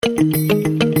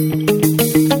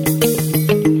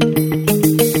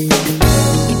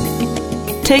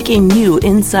Taking you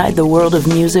inside the world of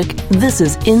music, this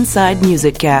is Inside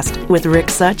Music Cast with Rick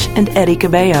Such and Eddie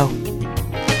Cabello.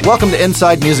 Welcome to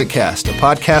Inside Music Cast, a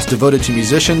podcast devoted to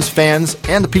musicians, fans,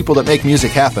 and the people that make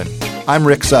music happen. I'm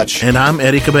Rick Such. And I'm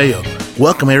Eddie Cabello.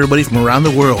 Welcome everybody from around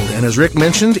the world. And as Rick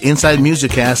mentioned, Inside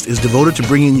Music Cast is devoted to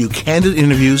bringing you candid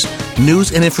interviews,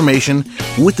 news, and information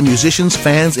with the musicians,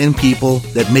 fans, and people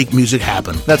that make music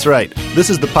happen. That's right. This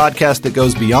is the podcast that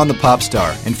goes beyond the pop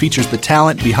star and features the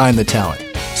talent behind the talent.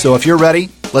 So if you're ready,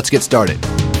 let's get started.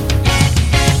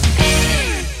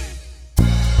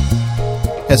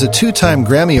 As a two-time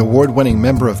Grammy Award-winning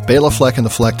member of Bela Fleck and the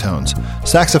Flecktones,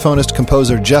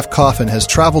 saxophonist-composer Jeff Coffin has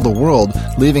traveled the world,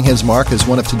 leaving his mark as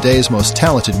one of today's most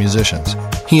talented musicians.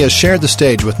 He has shared the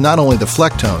stage with not only the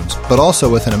Flecktones, but also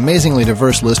with an amazingly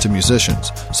diverse list of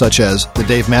musicians, such as the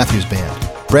Dave Matthews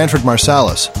Band, Branford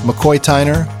Marsalis, McCoy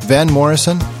Tyner, Van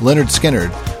Morrison, Lynyrd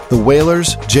Skynyrd, The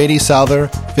Wailers, J.D. Souther,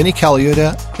 Vinnie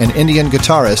Colaiuta, and Indian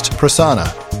guitarist Prasanna.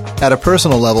 At a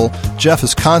personal level, Jeff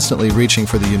is constantly reaching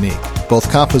for the unique, both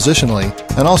compositionally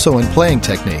and also in playing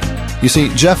technique. You see,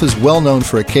 Jeff is well known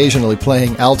for occasionally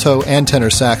playing alto and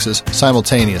tenor saxes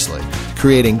simultaneously,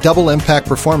 creating double-impact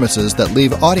performances that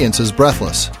leave audiences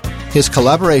breathless. His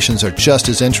collaborations are just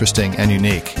as interesting and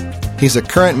unique. He's a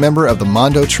current member of the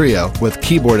Mondo Trio with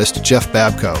keyboardist Jeff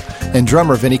Babko and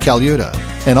drummer Vinnie Colaiuta,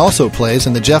 and also plays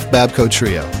in the Jeff Babko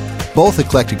Trio. Both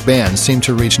eclectic bands seem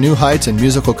to reach new heights in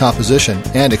musical composition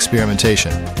and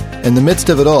experimentation. In the midst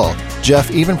of it all,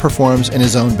 Jeff even performs in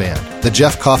his own band, the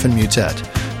Jeff Coffin Mutet,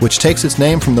 which takes its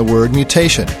name from the word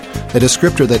mutation, a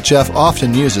descriptor that Jeff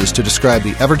often uses to describe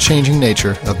the ever-changing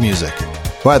nature of music.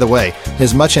 By the way,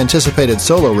 his much-anticipated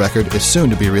solo record is soon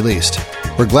to be released.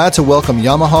 We're glad to welcome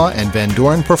Yamaha and Van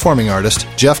Doren performing artist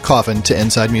Jeff Coffin to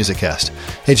Inside Music Cast.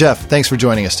 Hey Jeff, thanks for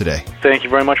joining us today. Thank you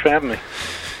very much for having me.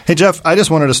 Hey Jeff, I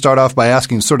just wanted to start off by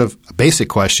asking sort of a basic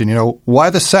question. Why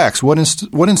the sax? What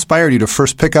inspired you to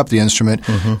first pick up the instrument,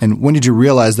 and when did you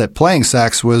realize that playing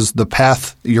sax was the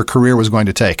path your career was going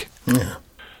to take? Yeah.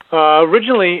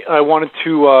 Originally, I wanted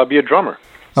to be a drummer.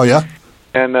 Oh, yeah?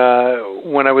 And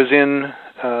when I was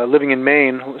living in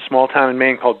Maine, a small town in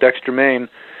Maine called Dexter, Maine,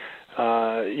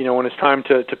 when it's time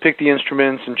to pick the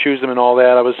instruments and choose them and all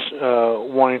that, I was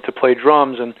wanting to play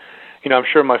drums, and I'm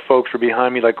sure my folks were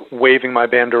behind me, like waving my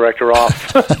band director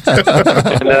off.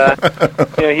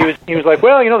 And he was like,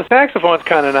 "Well, the saxophone's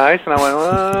kind of nice," and I went,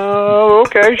 "Oh,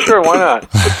 okay, sure, why not?"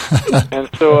 And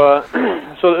so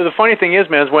the funny thing is,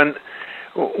 man, is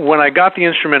when I got the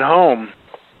instrument home,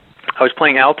 I was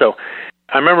playing alto.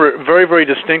 I remember very, very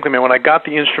distinctly, man, when I got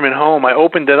the instrument home, I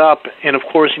opened it up, and of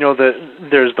course,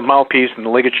 there's the mouthpiece and the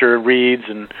ligature reeds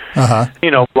and, blah,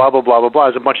 blah, blah, blah, blah.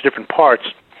 There's a bunch of different parts.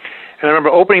 And I remember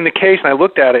opening the case, and I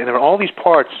looked at it, and there were all these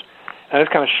parts, and I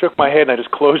just kind of shook my head, and I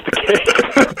just closed the case.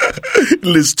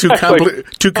 It's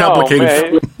too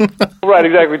complicated. Oh, right,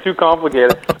 exactly, too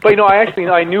complicated. But,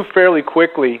 I knew fairly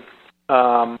quickly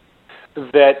that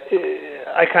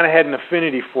I kind of had an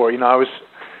affinity for it. I was...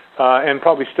 and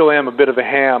probably still am a bit of a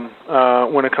ham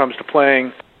when it comes to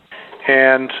playing.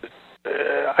 And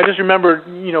I just remember,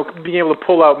 being able to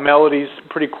pull out melodies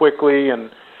pretty quickly. And,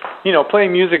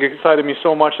 playing music excited me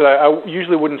so much that I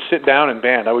usually wouldn't sit down in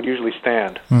band. I would usually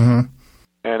stand. Mm-hmm.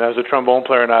 And as a trombone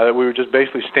player and I, we would just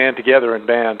basically stand together in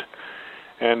band.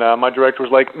 And my director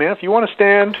was like, "Man, if you want to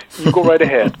stand, you go right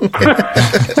ahead. If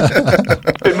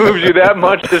it moves you that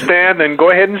much to stand, then go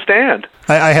ahead and stand."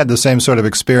 I had the same sort of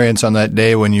experience on that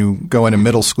day when you go into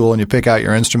middle school and you pick out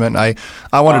your instrument. I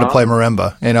wanted to play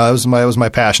marimba. It was my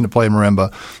passion to play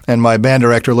marimba. And my band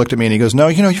director looked at me and he goes, "No,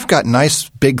 you've got nice,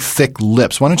 big, thick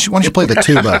lips. Why don't you play the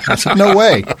tuba?" I said, "No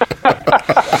way."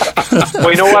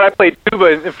 Well, you know what? I played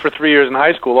tuba for 3 years in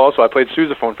high school also. I played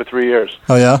sousaphone for 3 years.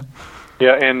 Oh, yeah?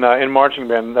 Yeah, in marching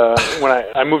band. When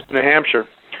I moved to New Hampshire,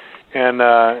 and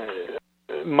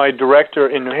my director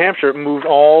in New Hampshire moved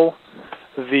all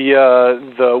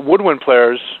the woodwind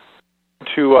players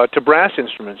to brass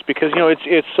instruments because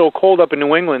it's so cold up in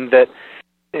New England that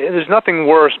there's nothing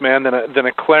worse, man, than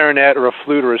a clarinet or a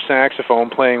flute or a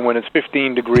saxophone playing when it's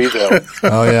 15 degrees out.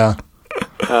 Oh yeah.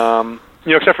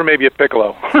 Except for maybe a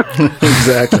piccolo.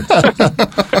 Exactly.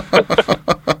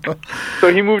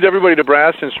 So he moved everybody to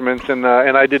brass instruments, and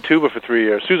I did tuba for 3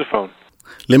 years, sousaphone.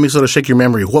 Let me sort of shake your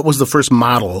memory. What was the first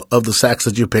model of the sax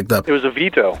that you picked up? It was a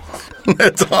Vito.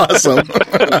 That's awesome.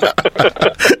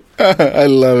 I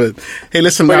love it. Hey,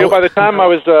 listen. Well, by the time I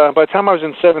was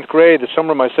in seventh grade, the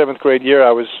summer of my seventh grade year,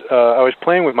 I was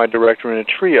playing with my director in a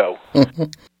trio,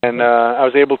 and I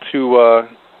was able to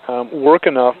work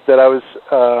enough that I was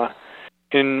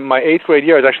in my 8th grade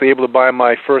year, I was actually able to buy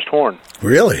my first horn.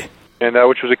 Really? And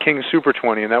which was a King Super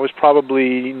 20, and that was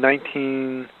probably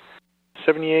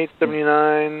 1978,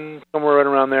 79, somewhere right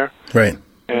around there. Right.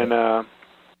 And I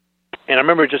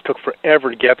remember it just took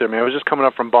forever to get there, man. I was just coming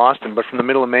up from Boston, but from the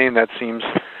middle of Maine, that seems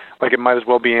like it might as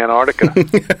well be Antarctica.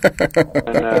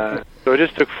 And so it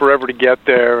just took forever to get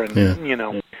there, and, you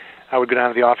know, I would go down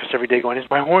to the office every day going, is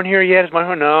my horn here yet? Is my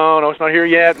horn? No, it's not here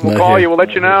yet. We'll call you. We'll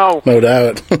let you know. No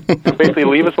doubt. Basically,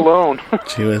 leave us alone.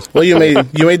 Gee whiz. Well, you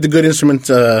made the good instrument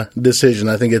decision.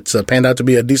 I think it's panned out to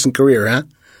be a decent career, huh?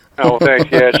 Oh, thanks.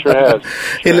 Yeah, it sure has.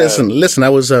 Hey, listen. I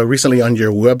was recently on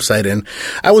your website, and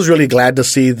I was really glad to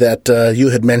see that you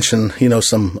had mentioned, you know,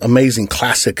 some amazing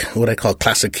classic, what I call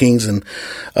classic kings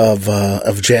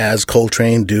of jazz: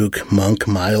 Coltrane, Duke, Monk,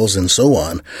 Miles, and so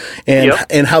on,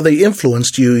 and how they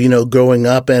influenced you, you know, growing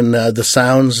up, and the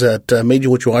sounds that made you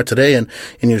what you are today, and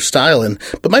in your style.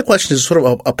 But my question is sort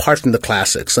of apart from the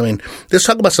classics. I mean, let's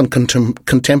talk about some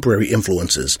contemporary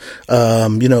influences.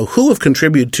 You know, who have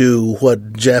contributed to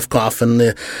what Jeff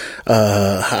Coffin,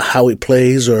 how he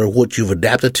plays, or what you've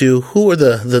adapted to? Who are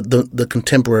the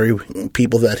contemporary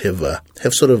people that have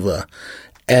sort of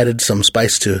added some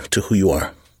spice to who you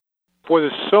are? Boy,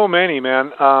 there's so many,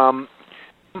 man.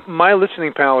 My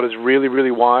listening palette is really,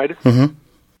 really wide, and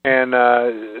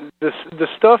the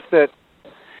stuff that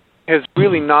has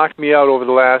really knocked me out over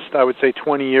the last, I would say,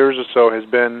 20 years or so has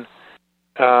been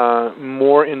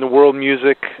more in the world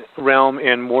music realm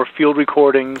and more field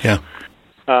recordings. Yeah.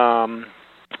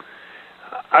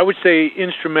 I would say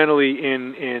instrumentally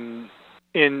in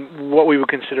what we would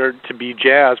consider to be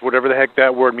jazz, whatever the heck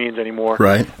that word means anymore.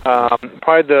 Right.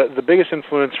 Probably the biggest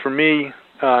influence for me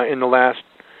in the last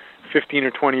 15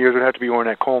 or 20 years would have to be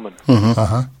Ornette Coleman. Mm-hmm.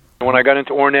 Uh-huh. When I got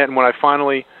into Ornette and when I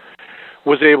finally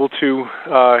was able to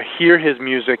hear his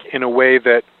music in a way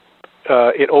that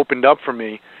it opened up for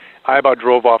me, I about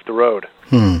drove off the road.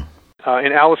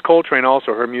 And Alice Coltrane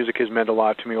also, her music has meant a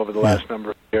lot to me over the last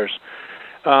number of years.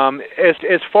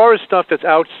 As far as stuff that's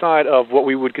outside of what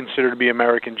we would consider to be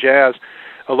American jazz,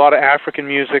 a lot of African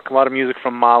music, a lot of music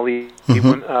from Mali,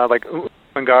 like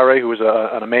Wangare, who was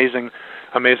an amazing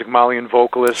Malian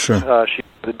vocalist. Sure. She's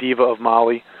the diva of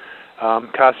Mali.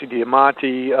 Kasi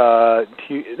Diamati,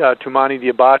 Tumani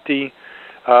Diabati,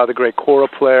 the great kora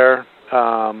player.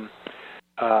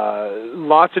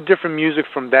 Lots of different music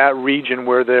from that region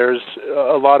where there's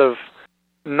a lot of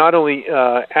not only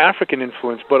African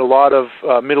influence, but a lot of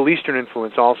Middle Eastern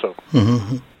influence also.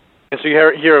 Mm-hmm. And so you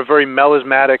hear a very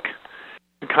melismatic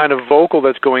kind of vocal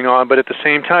that's going on, but at the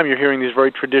same time you're hearing these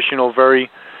very traditional,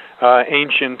 very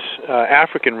ancient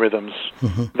African rhythms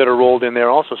that are rolled in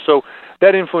there also. So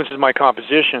that influences my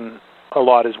composition a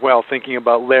lot as well, thinking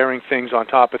about layering things on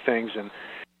top of things and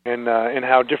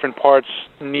how different parts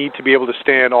need to be able to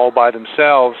stand all by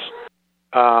themselves,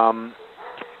 and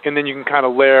then you can kind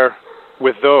of layer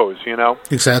with those, you know?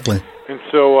 Exactly. And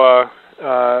so a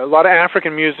lot of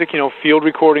African music, you know, field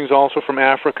recordings also from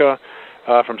Africa,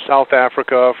 from South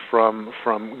Africa, from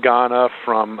Ghana,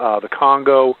 from the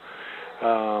Congo,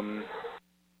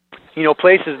 you know,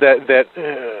 places that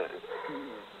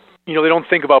you know, they don't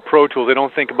think about Pro Tools. They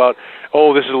don't think about,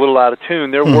 oh, this is a little out of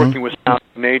tune. They're working with sound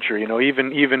of nature, you know,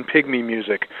 even pygmy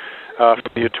music from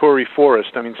the Ituri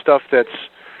forest. I mean, stuff that's,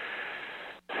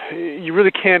 you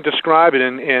really can't describe it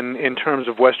in terms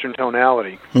of Western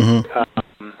tonality. Music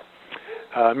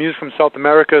from South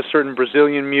America, certain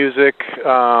Brazilian music,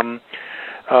 a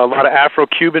lot of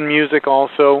Afro-Cuban music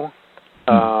also.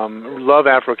 Love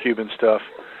Afro-Cuban stuff.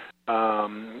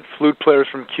 Flute players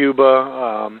from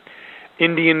Cuba.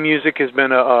 Indian music has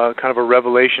been a kind of a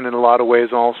revelation in a lot of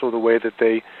ways also, the way that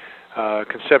they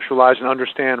conceptualize and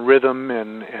understand rhythm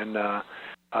and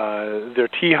their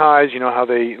T-highs, you know, how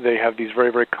they have these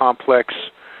very, very complex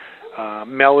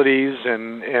melodies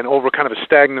and over kind of a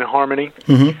stagnant harmony,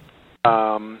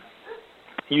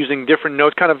 using different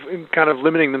notes, kind of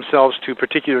limiting themselves to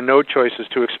particular note choices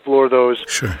to explore those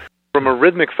from a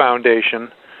rhythmic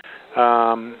foundation.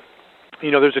 You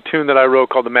know, there's a tune that I wrote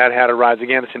called The Mad Hatter Rides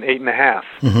Again. It's an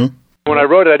 8.5. When I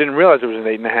wrote it, I didn't realize it was an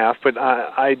 8.5, but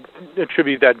I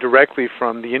attribute that directly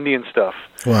from the Indian stuff.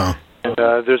 Wow. And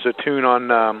there's a tune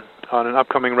on an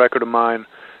upcoming record of mine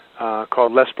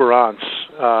called L'Espérance,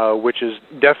 which is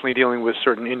definitely dealing with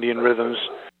certain Indian rhythms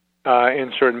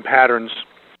and certain patterns.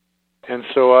 And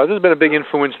so there's been a big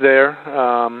influence there.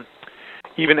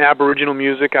 Even Aboriginal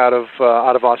music out of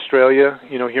Australia,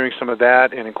 you know, hearing some of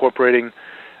that and incorporating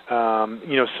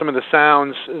you know, some of the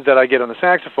sounds that I get on the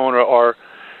saxophone are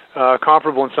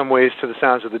comparable in some ways to the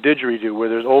sounds of the didgeridoo, where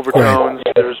there's overtones,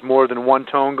 there's more than one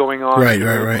tone going on, right.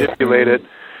 manipulated,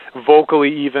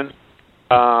 vocally even.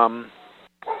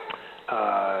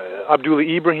 Abdullah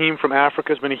Ibrahim from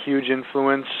Africa has been a huge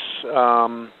influence.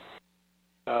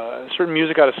 Certain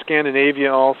music out of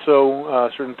Scandinavia also,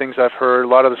 certain things I've heard. A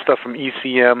lot of the stuff from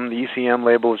ECM. The ECM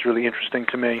label is really interesting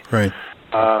to me. Right.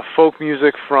 Folk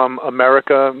music from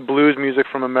America, blues music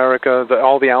from America,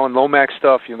 all the Alan Lomax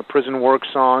stuff, the prison work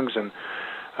songs, and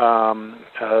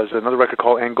there's another record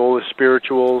called Angola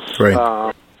Spirituals.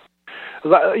 Right.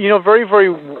 Very,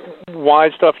 very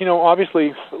wide stuff.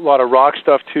 Obviously a lot of rock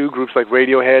stuff too. Groups like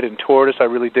Radiohead and Tortoise, I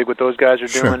really dig what those guys are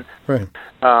doing. Right.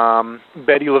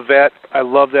 Betty LaVette, I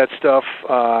love that stuff.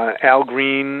 Al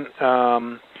Green,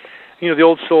 the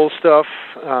old soul stuff.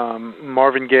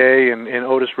 Marvin Gaye and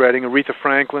Otis Redding, Aretha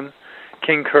Franklin,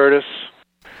 King Curtis.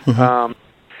 Mm-hmm.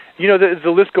 The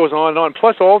list goes on and on.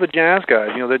 Plus all the jazz guys,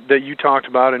 that you talked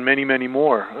about, and many, many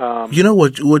more.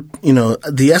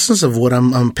 The essence of what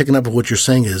I'm picking up of what you're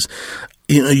saying is,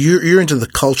 you're into the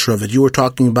culture of it. You were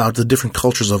talking about the different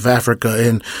cultures of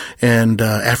Africa and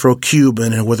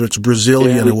Afro-Cuban, and whether it's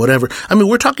Brazilian or whatever. I mean,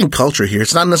 we're talking culture here.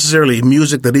 It's not necessarily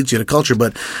music that leads you to culture,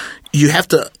 but you have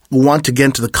to want to get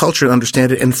into the culture and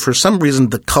understand it. And for some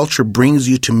reason, the culture brings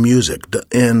you to music.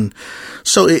 And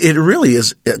so it really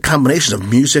is a combination of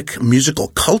musical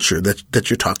culture that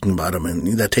you're talking about. I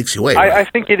mean, that takes you away. Right? I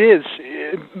think it is.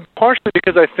 Partially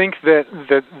because I think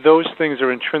that those things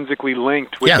are intrinsically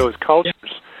linked with those cultures.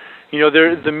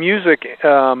 The music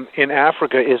in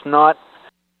Africa is not,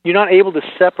 you're not able to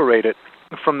separate it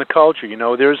from the culture.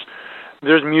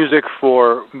 There's music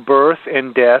for birth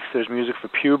and death. There's music for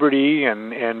puberty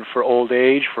and for old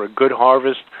age, for a good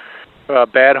harvest,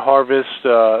 bad harvest,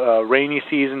 rainy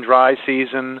season, dry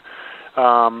season.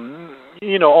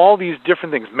 All these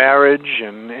different things, marriage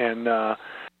and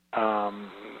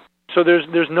so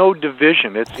there's no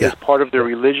division. It's part of their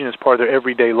religion. It's part of their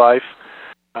everyday life.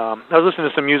 I was listening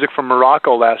to some music from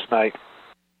Morocco last night.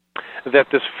 That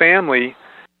this family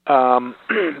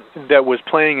that was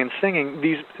playing and singing,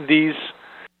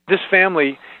 this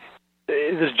family,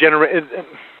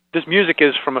 this music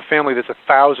is from a family that's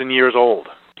 1,000 years old.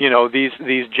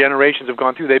 These generations have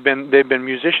gone through. They've been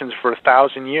musicians for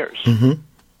 1,000 years. Mm-hmm.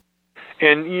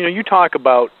 And you talk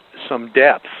about some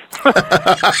depth.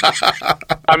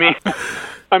 I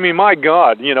mean, my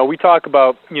God, we talk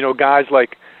about guys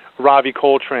like Ravi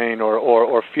Coltrane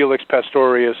or Felix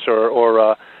Pastorius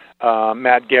or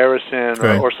Matt Garrison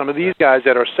or some of these guys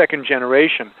that are second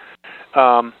generation.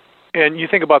 And you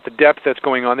think about the depth that's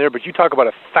going on there, but you talk about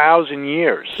 1,000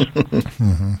 years.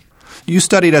 Mm-hmm. You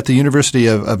studied at the University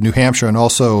of New Hampshire and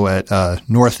also at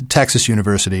North Texas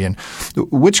University. And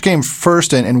which came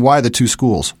first and why the two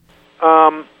schools?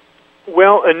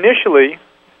 Well, initially,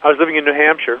 I was living in New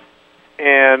Hampshire,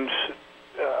 and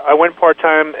I went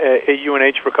part-time at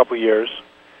UNH for a couple of years,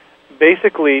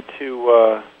 basically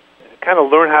to kind of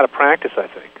learn how to practice, I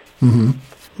think.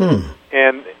 Mm-hmm.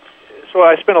 And so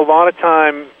I spent a lot of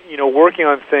time, working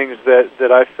on things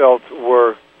that I felt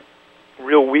were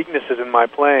real weaknesses in my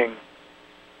playing.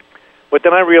 But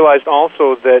then I realized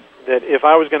also that if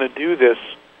I was going to do this,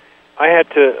 I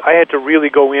had to really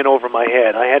go in over my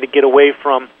head. I had to get away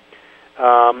from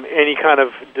any kind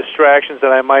of distractions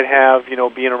that I might have,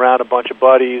 being around a bunch of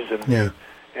buddies and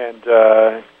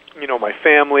my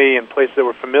family and places that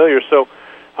were familiar. So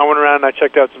I went around and I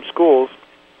checked out some schools,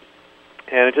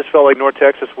 and it just felt like North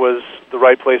Texas was the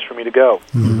right place for me to go.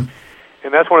 Mm-hmm.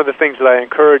 And that's one of the things that I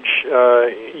encourage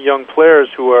young players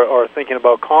who are thinking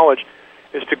about college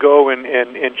is to go and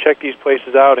check these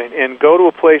places out and go to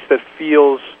a place that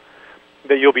feels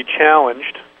that you'll be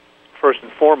challenged, first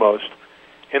and foremost,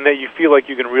 and that you feel like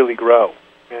you can really grow.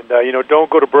 And, don't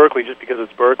go to Berkeley just because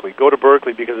it's Berkeley. Go to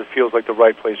Berkeley because it feels like the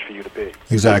right place for you to be.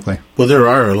 Exactly. Well, there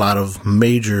are a lot of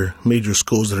major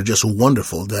schools that are just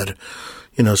wonderful that,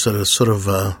 sort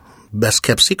of best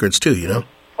kept secrets too,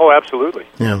 Oh, absolutely.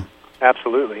 Yeah.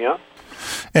 Absolutely, yeah.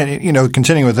 And,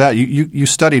 continuing with that, you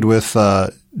studied with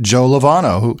Joe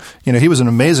Lovano, who, he was an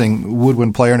amazing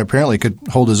woodwind player and apparently could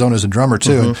hold his own as a drummer,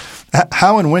 too. Mm-hmm. And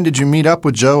how and when did you meet up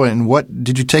with Joe, and what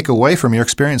did you take away from your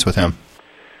experience with him?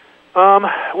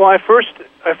 Well, I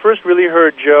first really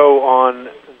heard Joe on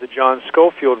the John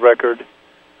Scofield record,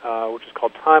 which is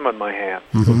called Time on My Hand.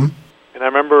 Mm-hmm. And I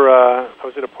remember I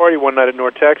was at a party one night in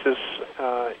North Texas,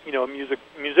 a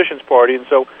musician's party, and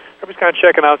so I was kind of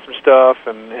checking out some stuff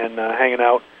and hanging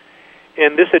out.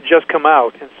 And this had just come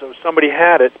out, and so somebody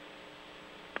had it,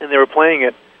 and they were playing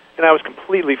it, and I was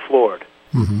completely floored.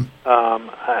 Mm-hmm.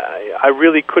 I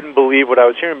really couldn't believe what I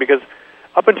was hearing, because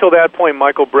up until that point,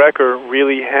 Michael Brecker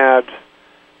really had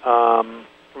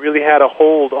a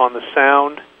hold on the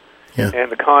sound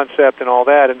and the concept and all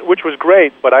that, and which was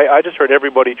great. But I just heard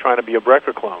everybody trying to be a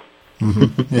Brecker clone.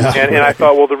 Mm-hmm. Yeah. And I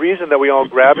thought, well, the reason that we all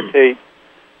gravitate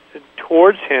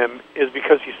towards him is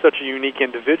because he's such a unique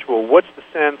individual. What's the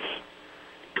sense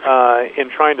in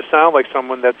trying to sound like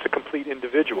someone that's a complete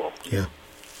individual? Yeah.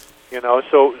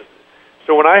 So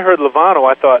when I heard Lovano,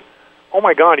 I thought, oh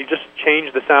my God, he just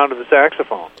changed the sound of the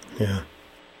saxophone. Yeah.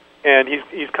 And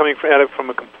he's coming at it from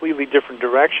a completely different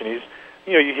direction.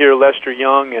 You hear Lester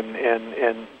Young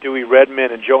and Dewey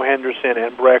Redman and Joe Henderson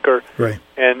and Brecker, right,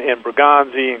 and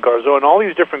Berganzi and Garzo and all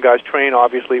these different guys. Train,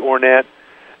 obviously, Ornette,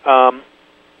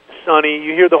 Sonny.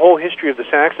 You hear the whole history of the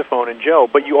saxophone in Joe,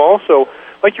 but you also,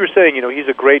 like you were saying, he's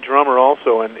a great drummer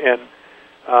also, and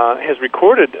has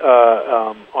recorded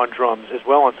on drums as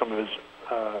well on some of his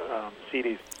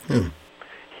CDs.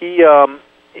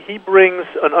 He brings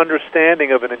an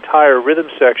understanding of an entire rhythm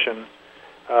section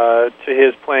to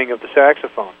his playing of the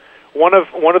saxophone. One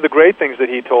of the great things that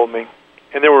he told me,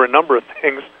 and there were a number of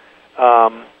things,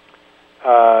 was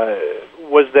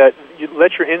that you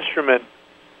let your instrument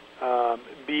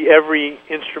be every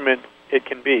instrument it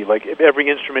can be, like every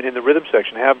instrument in the rhythm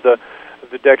section. Have the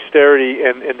dexterity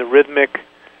and the rhythmic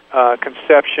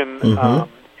conception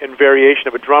and variation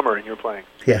of a drummer in your playing.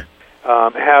 Yeah.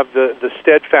 Have the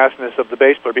steadfastness of the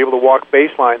bass player, be able to walk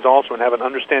bass lines also and have an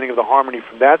understanding of the harmony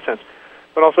from that sense,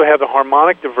 but also have the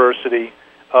harmonic diversity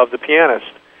of the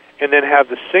pianist, and then have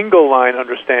the single line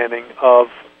understanding of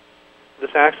the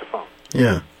saxophone.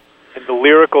 Yeah. And the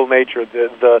lyrical nature,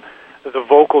 the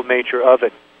vocal nature of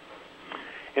it.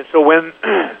 And so when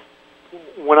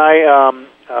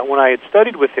I had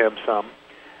studied with him some,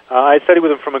 I had studied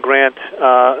with him from a grant,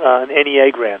 an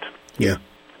NEA grant, yeah,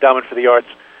 Endowment for the Arts,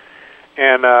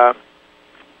 and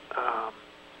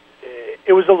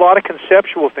it was a lot of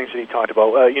conceptual things that he talked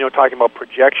about. Talking about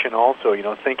projection also.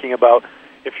 Thinking about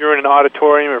if you're in an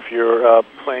auditorium or if you're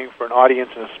playing for an audience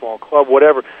in a small club,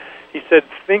 whatever. He said,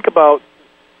 think about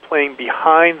playing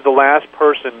behind the last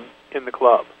person in the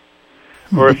club.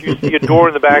 Or if you see a door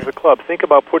in the back of the club, think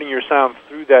about putting your sound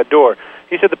through that door.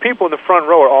 He said the people in the front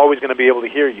row are always going to be able to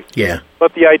hear you. Yeah.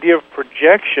 But the idea of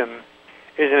projection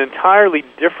is an entirely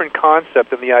different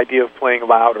concept than the idea of playing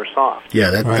loud or soft.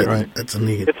 Yeah, right. That's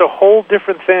neat. It's a whole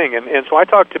different thing. And so I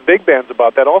talked to big bands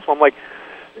about that also. I'm like,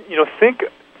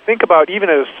 think about even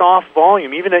at a soft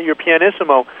volume, even at your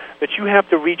pianissimo, that you have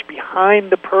to reach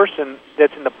behind the person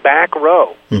that's in the back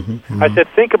row. Mm-hmm. I said,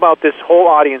 think about this whole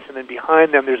audience, and then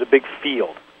behind them there's a big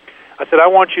field. I said, I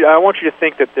want you to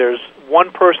think that there's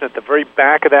one person at the very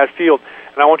back of that field,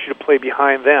 and I want you to play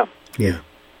behind them. Yeah.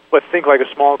 But think like a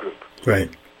small group.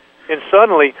 Right. And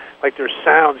suddenly, like, their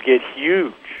sounds get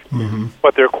huge,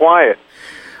 but they're quiet.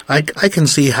 I can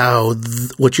see how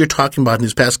what you're talking about in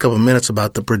these past couple of minutes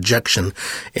about the projection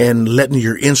and letting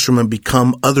your instrument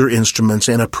become other instruments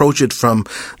and approach it from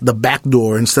the back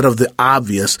door instead of the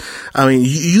obvious. I mean,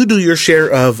 you do your share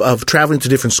of traveling to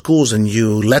different schools, and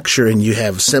you lecture and you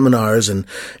have seminars and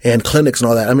clinics and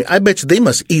all that. I mean, I bet you they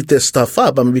must eat this stuff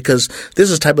up. I mean, because this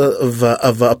is type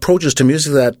of approaches to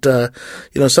music that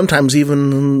sometimes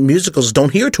even musicals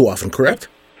don't hear too often. Correct?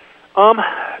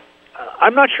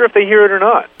 I'm not sure if they hear it or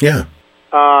not. Yeah.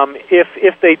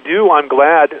 If they do, I'm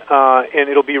glad, and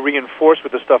it'll be reinforced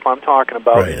with the stuff I'm talking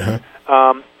about. Right.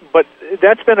 Uh-huh. But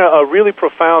that's been a really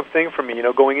profound thing for me,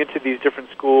 going into these different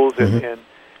schools and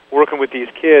working with these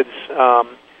kids.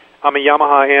 I'm a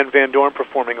Yamaha and Van Dorn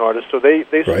performing artist, so they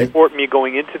support me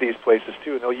going into these places,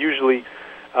 too, and they'll usually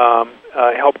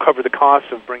help cover the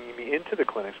costs of bringing me into the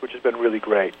clinics, which has been really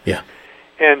great. Yeah.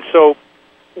 And so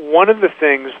one of the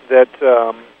things that's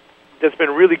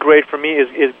been really great for me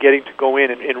is getting to go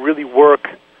in and really work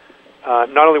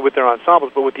not only with their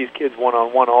ensembles, but with these kids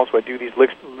one-on-one also. I do these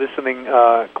listening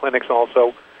clinics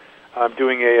also. I'm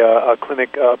doing a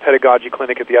clinic, pedagogy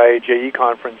clinic at the IAJE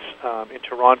conference in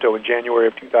Toronto in January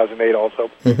of 2008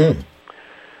 also. Mm-hmm.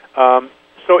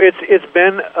 So it's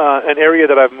been an area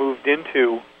that I've moved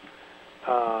into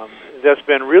that's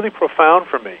been really profound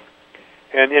for me.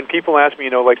 And people ask me,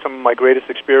 like some of my greatest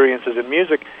experiences in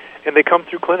music, and they come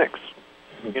through clinics.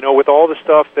 With all the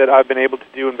stuff that I've been able to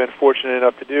do and been fortunate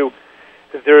enough to do,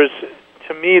 there's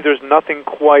nothing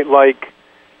quite like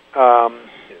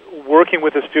working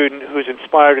with a student who's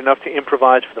inspired enough to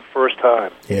improvise for the first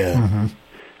time. Yeah. Mm-hmm.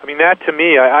 I mean, that to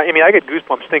me, I get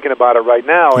goosebumps thinking about it right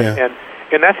now, and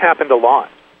that's happened a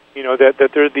lot. That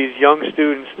there are these young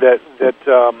students that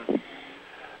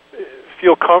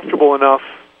feel comfortable enough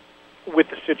with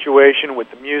the situation,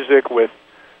 with the music, with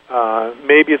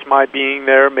maybe it's my being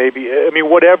there,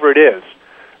 whatever it is,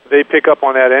 they pick up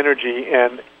on that energy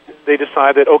and they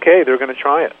decide that, okay, they're going to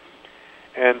try it.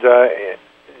 And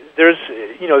there's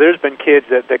been kids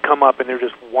that come up and they're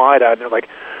just wide-eyed and they're like,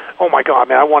 oh my God,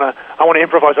 man, I want to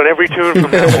improvise on every tune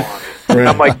from now on. And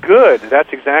I'm like, good, that's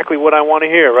exactly what I want to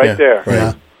hear there.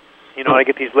 Right. You know, I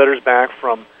get these letters back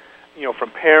from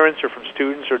parents or from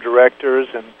students or directors,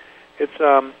 and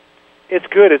it's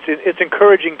good. It's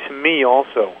encouraging to me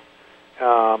also.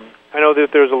 I know that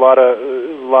there's a lot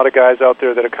of guys out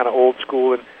there that are kind of old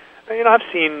school, and you know, I've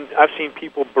seen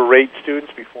people berate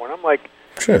students before, and I'm like,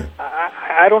 sure,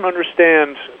 I don't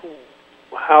understand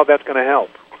how that's going to help.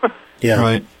 Yeah,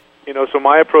 right. You know, so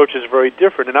my approach is very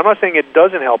different, and I'm not saying it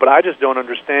doesn't help, but I just don't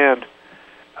understand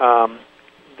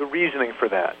the reasoning for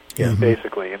that,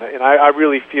 basically. And I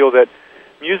really feel that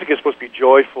music is supposed to be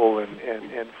joyful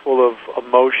and full of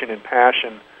emotion and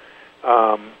passion.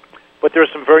 But there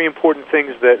are some very important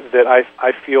things that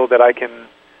I feel that I can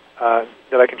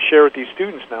share with these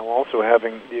students now. Also,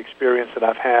 having the experience that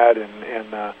I've had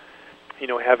and you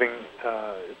know, having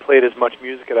played as much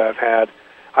music as I've had,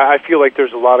 I feel like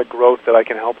there's a lot of growth that I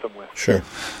can help them with. Sure.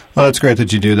 Well, that's great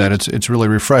that you do that. It's really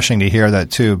refreshing to hear that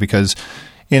too, because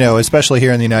you know, especially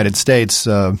here in the United States,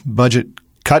 budget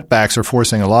cutbacks are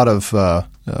forcing a lot of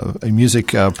music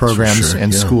programs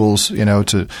in schools, you know,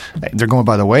 they're going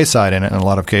by the wayside in a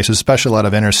lot of cases, especially a lot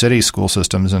of inner city school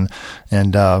systems, and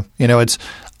you know, it's.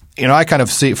 You know, I kind of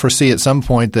foresee at some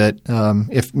point that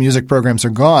if music programs are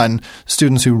gone,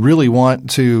 students who really want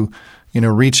to, you know,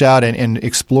 reach out and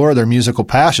explore their musical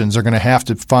passions are going to have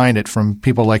to find it from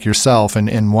people like yourself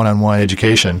in one-on-one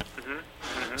education.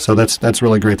 Mm-hmm. So that's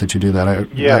really great that you do that.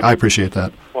 I appreciate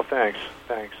that. Well, thanks.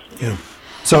 Yeah.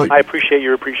 So I appreciate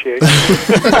your appreciation.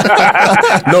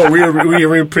 No, we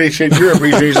appreciate your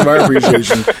appreciation of our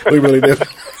appreciation. We really do.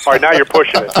 All right, now you're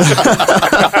pushing it.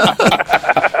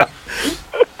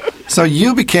 So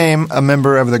you became a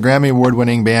member of the Grammy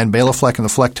Award-winning band Bela Fleck and the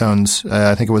Flecktones,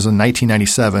 I think it was in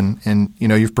 1997, and you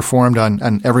know, you've performed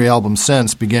on every album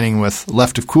since, beginning with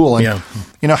Left of Cool. And,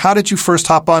 you know, how did you first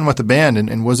hop on with the band,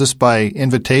 and was this by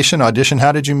invitation, audition?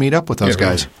 How did you meet up with those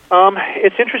guys?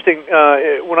 It's interesting.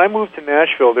 When I moved to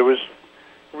Nashville, there was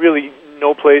really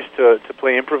no place to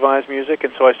play improvised music,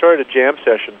 and so I started a jam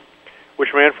session, which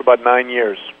ran for about 9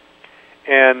 years.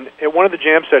 And at one of the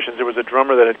jam sessions, there was a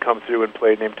drummer that had come through and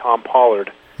played named Tom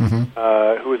Pollard, who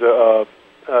was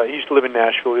he used to live in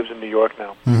Nashville. He lives in New York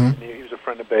now. He was a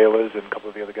friend of Bela's and a couple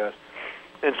of the other guys.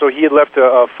 And so he had left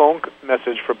a phone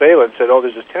message for Bela and said, "Oh,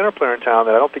 there's this tenor player in town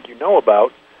that I don't think you know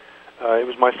about." It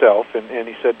was myself, and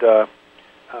he said,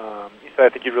 "I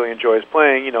think you'd really enjoy his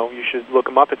playing. You know, you should look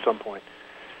him up at some point."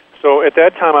 So at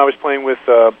that time, I was playing with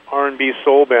R&B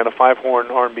soul band, a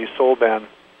 5-horn R&B soul band.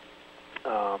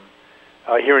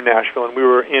 Here in Nashville, and we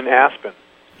were in Aspen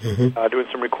doing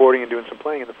some recording and doing some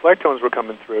playing, and the Flecktones were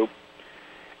coming through,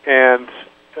 and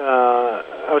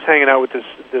I was hanging out with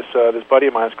this buddy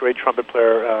of mine, this great trumpet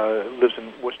player, lives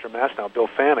in Worcester, Mass. now, Bill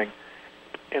Fanning,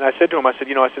 and I said to him, I said,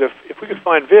 if we could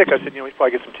find Vic, I said, we'd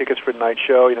probably get some tickets for tonight's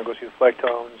show, go see the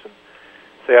Flecktones and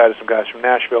say hi to some guys from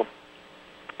Nashville,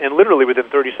 and literally within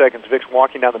 30 seconds, Vic's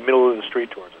walking down the middle of the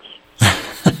street towards us.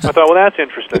 I thought, well, that's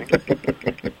interesting,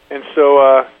 and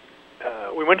so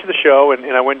we went to the show, and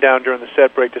I went down during the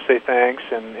set break to say thanks,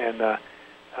 and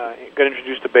got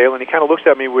introduced to Bela, and he kind of looks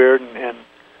at me weird, and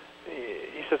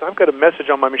he says, "I've got a message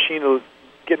on my machine to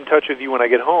get in touch with you when I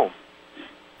get home.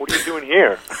 What are you doing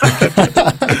here?" And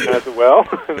I said, "Well,"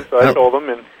 and so I told him,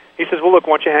 and he says, "Well, look,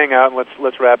 why don't you hang out and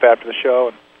let's wrap after the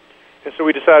show?" And so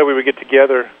we decided we would get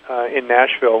together in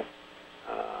Nashville,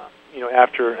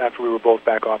 after we were both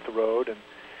back off the road, and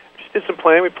did some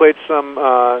playing. We played some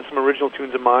original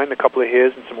tunes of mine, a couple of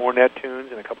his, and some Ornette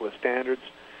tunes, and a couple of standards,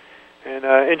 and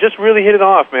just really hit it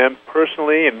off, man,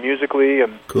 personally and musically,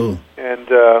 and cool. And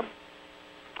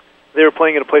they were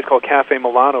playing at a place called Cafe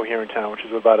Milano here in town, which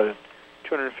is about a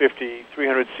 250,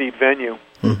 300 seat venue,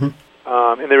 and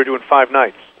they were doing 5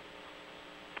 nights.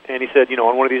 And he said,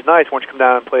 on one of these nights, why don't you come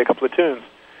down and play a couple of tunes?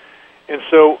 And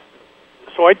so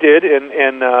I did,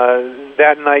 and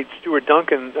that night, Stuart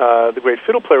Duncan, the great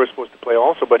fiddle player, was supposed to play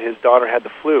also, but his daughter had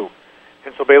the flu.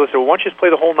 And so Bela said, well, why don't you just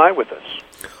play the whole night with us?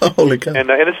 Holy cow. And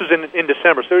this was in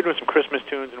December, so they were doing some Christmas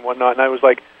tunes and whatnot, and I was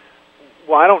like,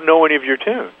 well, I don't know any of your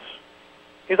tunes.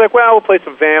 He's like, well, we'll play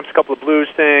some vamps, a couple of blues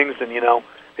things, and, maybe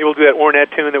we'll do that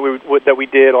Ornette tune that we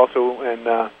did also, and,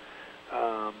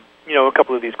 a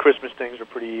couple of these Christmas things are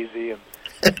pretty easy, and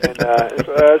so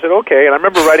I said, okay. And I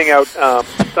remember writing out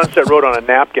Sunset Road on a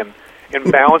napkin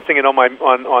and balancing it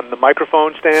on the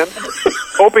microphone stand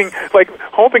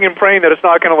hoping and praying that it's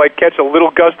not going to like catch a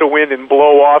little gust of wind and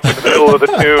blow off in the middle of the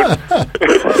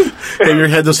tune. And you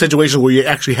had those situations where you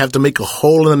actually have to make a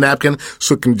hole in the napkin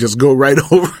so it can just go right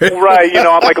over it. Right,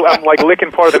 I'm like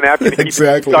licking part of the napkin to keep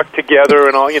it stuck together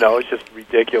and all. It's just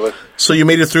ridiculous. So you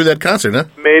made it through that concert, huh?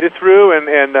 Made it through, and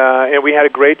we had a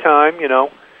great time,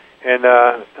 and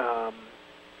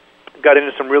got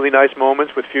into some really nice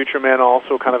moments with Future Man,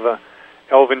 also kind of a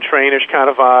Elvin Trainish kind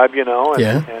of vibe,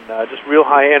 and just real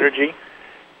high energy.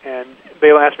 And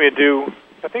they asked me to do,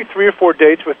 I think, 3 or 4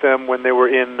 dates with them when they were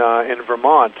in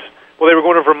Vermont. Well, they were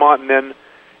going to Vermont, and then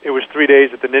it was 3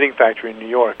 days at the Knitting Factory in New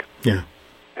York. Yeah.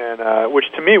 And which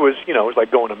to me was, was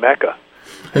like going to Mecca.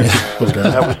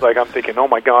 That was like, I'm thinking, oh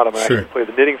my God, I'm going to actually play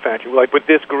the Knitting Factory, like with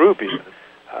this group even.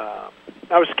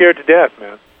 I was scared to death,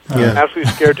 man.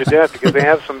 Absolutely scared to death, because they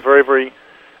have some very, very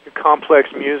complex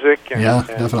music and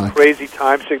crazy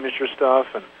time signature stuff,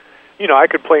 and I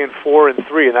could play in 4 and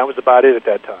 3, and that was about it at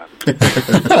that time.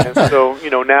 And so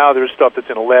now there's stuff that's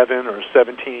in 11 or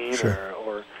 17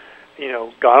 or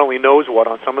God only knows what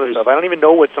on some of the stuff. I don't even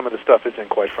know what some of the stuff is in,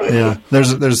 quite frankly. Yeah,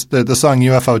 there's the song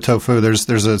UFO Tofu.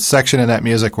 There's a section in that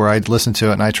music where I listen to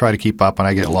it and I try to keep up and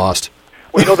I get lost.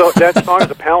 Well, that song is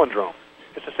a palindrome.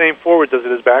 It's the same forwards as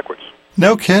it is backwards.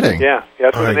 No kidding. Yeah,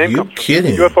 that's where the name comes from.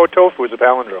 Kidding? UFO Tofu is a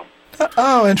palindrome.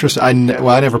 Oh, interesting. I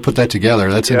never put that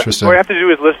together. That's interesting. What you have to do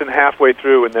is listen halfway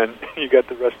through, and then you get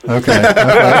the rest of it. Okay.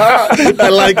 I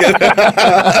like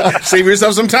it. Save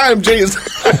yourself some time, jeez.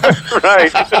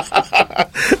 Right.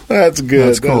 That's good.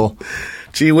 That's cool.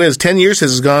 Gee whiz, 10 years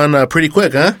has gone pretty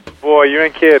quick, huh? Boy, you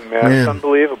ain't kidding, man. It's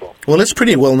unbelievable. Well, it's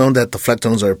pretty well known that the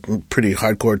Flecktones are a pretty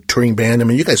hardcore touring band. I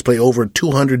mean, you guys play over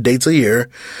 200 dates a year,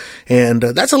 and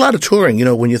that's a lot of touring,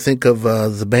 when you think of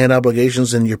the band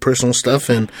obligations and your personal stuff.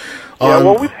 And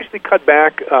well, we've actually cut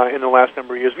back in the last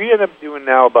number of years. We end up doing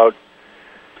now about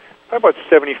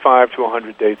 75 to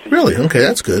 100 dates a year. Really? Okay,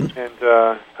 that's good. And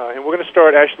we're going to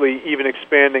start actually even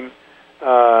expanding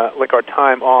like our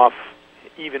time off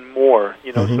even more,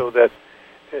 so that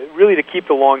really to keep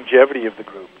the longevity of the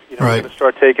group. We're going to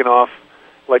start taking off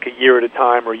like a year at a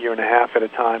time or a year and a half at a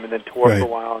time, and then tour for a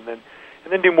while, and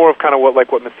then do more of kind of what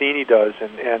Matheny does.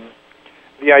 And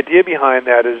the idea behind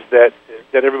that is that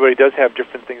everybody does have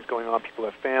different things going on. People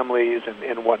have families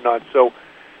and whatnot. So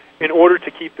in order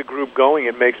to keep the group going,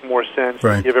 it makes more sense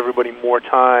to give everybody more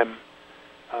time.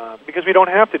 Because we don't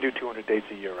have to do 200 dates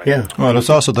a year, right? Yeah. Well, it's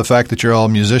also the fact that you're all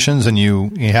musicians and you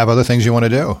have other things you want to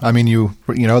do. I mean,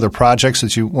 there are projects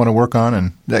that you want to work on,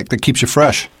 and that keeps you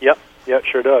fresh. Yep. Yeah, it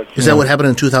sure does. Is that what happened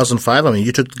in 2005? I mean,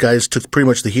 you took pretty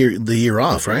much the year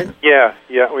off, right? Yeah.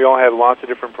 We all had lots of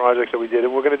different projects that we did,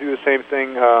 and we're going to do the same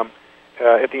thing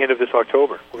at the end of this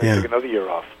October. We're going to take another year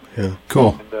off. Yeah.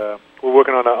 Cool. And we're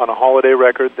working on a holiday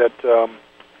record that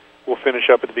we'll finish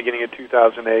up at the beginning of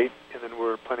 2008, and then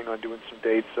we're planning on doing some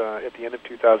dates at the end of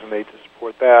 2008 to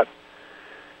support that.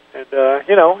 And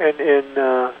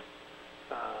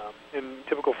in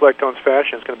typical Flecktones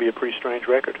fashion, it's going to be a pretty strange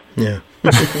record. Yeah.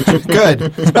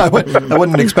 Good. I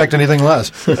wouldn't expect anything less.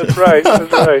 That's right.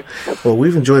 Well,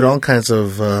 we've enjoyed all kinds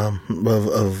of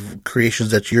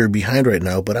creations that you're behind right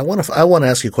now, but I want to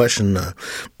ask you a question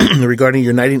regarding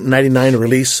your 1999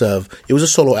 release of, it was a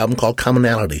solo album called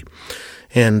Commonality.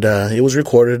 And it was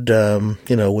recorded,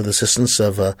 with assistance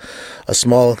of a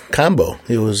small combo.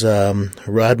 It was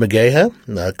Rod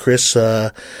McGaha, Chris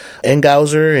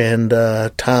Engauser, and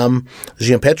Tom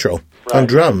Giampetro on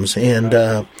drums. And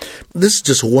this is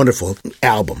just a wonderful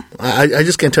album. I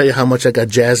just can't tell you how much I got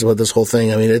jazzed about this whole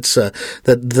thing. I mean, it's some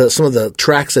of the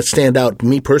tracks that stand out,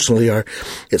 me personally,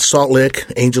 it's Salt Lick,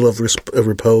 Angel of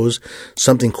Repose,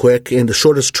 Something Quick, and the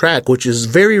shortest track, which is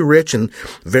very rich and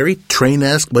very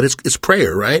Train-esque, but it's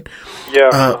Prayer, right?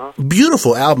 Yeah.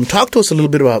 Beautiful album. Talk to us a little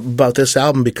bit about this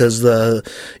album, because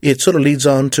it sort of leads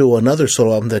on to another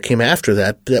solo album that came after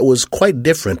that was quite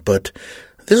different, but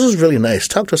this was really nice.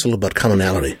 Talk to us a little about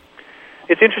Commonality.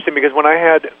 It's interesting because when I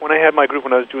had my group,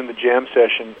 when I was doing the jam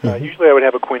session, usually I would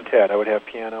have a quintet. I would have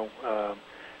piano,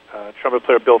 trumpet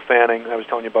player Bill Fanning, I was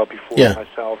telling you about before,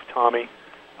 myself, Tommy,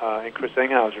 and Chris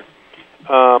Enghauser.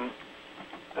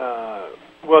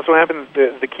 Well, so what happened,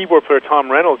 the keyboard player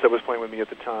Tom Reynolds that was playing with me at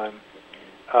the time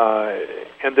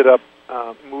ended up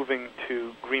moving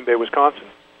to Green Bay, Wisconsin.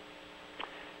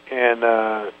 And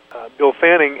Bill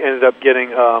Fanning ended up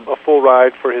getting a full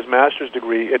ride for his master's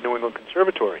degree at New England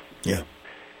Conservatory. Yeah.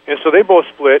 And so they both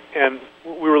split, and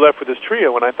we were left with this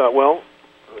trio, and I thought, well,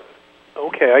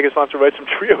 okay, I guess I'll have to write some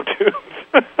trio tunes.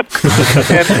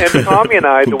 and Tommy and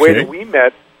I, the way that we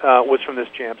met was from this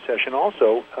jam session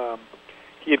also.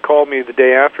 He had called me the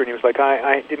day after, and he was like,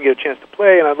 I didn't get a chance to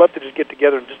play, and I'd love to just get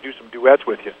together and just do some duets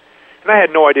with you. And I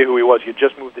had no idea who he was. He had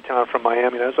just moved to town from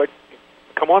Miami, and I was like,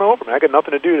 come on over, man. I got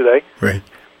nothing to do today. Right.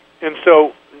 And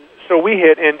so we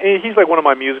hit, and he's like one of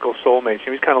my musical soulmates.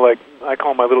 He's kind of like, I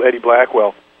call him my little Eddie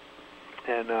Blackwell.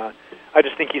 And I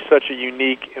just think he's such a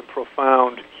unique and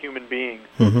profound human being.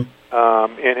 Mm-hmm.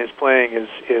 And his playing is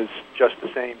just the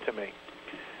same to me.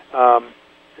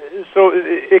 So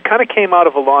it kind of came out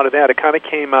of a lot of that. It kind of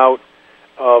came out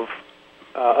of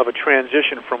a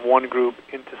transition from one group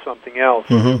into something else.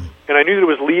 Mm-hmm. And I knew that it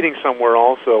was leading somewhere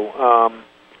also.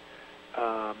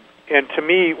 And to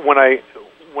me, when I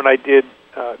did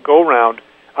Go Round,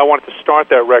 I wanted to start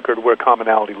that record where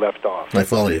Commonality left off. I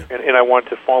follow you. And I wanted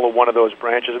to follow one of those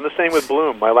branches. And the same with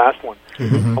Bloom, my last one.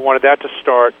 Mm-hmm. I wanted that to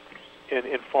start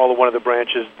and follow one of the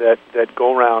branches that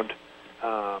Go Round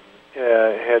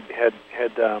had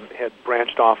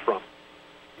branched off from.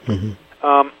 Mm-hmm.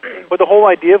 But the whole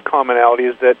idea of Commonality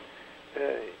is that,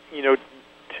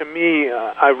 to me,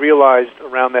 I realized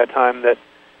around that time that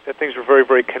things were very,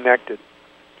 very connected.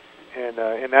 And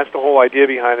that's the whole idea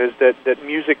behind it, is that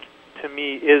music, to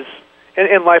me, is,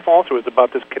 and life also is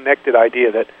about this connected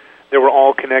idea that we're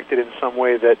all connected in some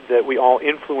way, that we all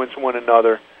influence one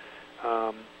another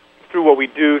through what we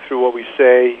do, through what we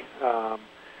say,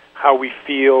 how we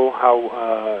feel,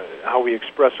 how we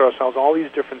express ourselves, all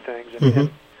these different things.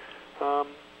 And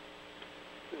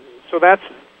so that's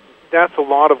a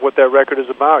lot of what that record is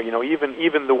about.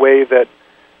 Even the way that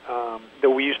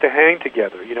we used to hang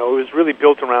together. It was really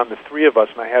built around the three of us,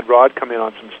 and I had Rod come in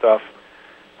on some stuff.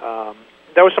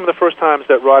 That was some of the first times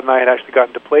that Rod and I had actually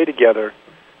gotten to play together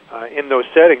in those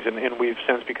settings, and we've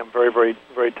since become very, very,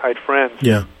 very tight friends.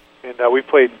 Yeah. And we've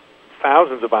played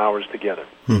thousands of hours together.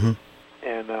 Mm-hmm.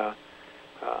 And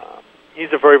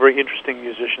he's a very, very interesting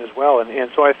musician as well.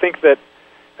 And so I think that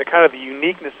the kind of the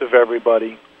uniqueness of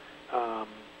everybody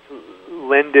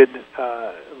lended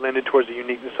towards the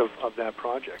uniqueness of that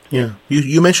project. Yeah,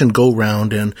 you mentioned Go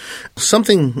Round, and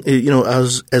something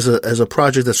as a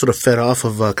project that sort of fed off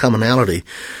of Commonality.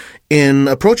 In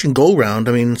approaching Go Round,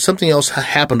 I mean, something else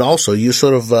happened also. You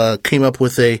sort of came up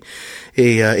with a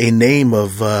name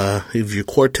of your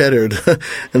quartet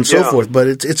and so forth.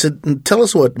 But tell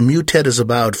us what Mutet is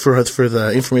about for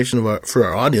the information for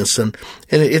our audience, and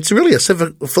it's really a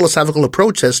philosophical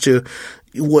approach as to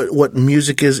what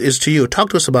music is to you.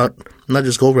 Talk to us about not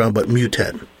just Go Round, but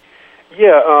Mutet.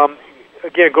 Yeah,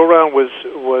 again, Go Round was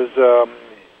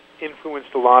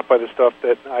influenced a lot by the stuff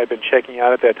that I had been checking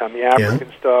out at that time, the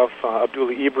African stuff,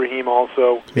 Abdullah Ibrahim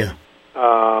also. Yeah.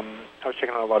 I was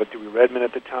checking out a lot of Dewey Redman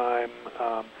at the time.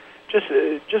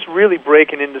 Just really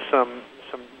breaking into some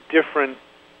different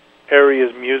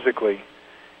areas musically,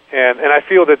 and I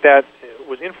feel that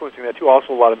was influencing that too.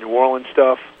 Also, a lot of New Orleans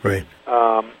stuff. Right.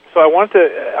 So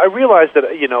I realized that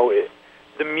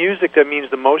the music that means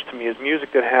the most to me is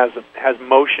music that has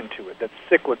motion to it, that's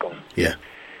cyclical. Yeah.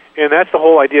 And that's the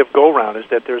whole idea of Go Round, is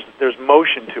that there's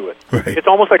motion to it. Right. It's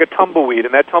almost like a tumbleweed,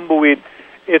 and that tumbleweed,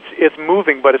 it's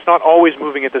moving, but it's not always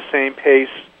moving at the same pace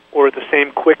or at the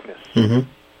same quickness. Mm-hmm.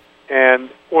 And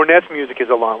Ornette's music is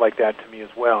a lot like that to me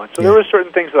as well. And so there were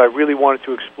certain things that I really wanted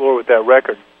to explore with that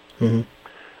record. Mm-hmm.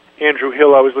 Andrew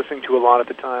Hill I was listening to a lot at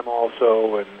the time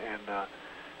also, and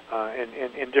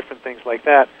different things like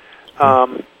that.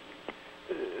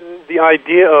 The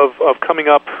idea of coming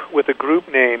up with a group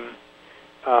name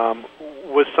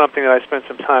was something that I spent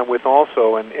some time with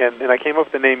also, and I came up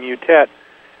with the name Mutet,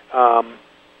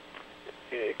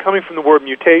 coming from the word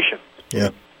mutation,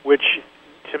 which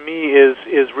to me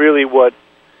is really what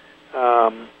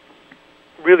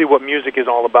music is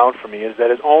all about for me, is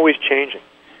that it's always changing.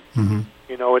 Mm-hmm.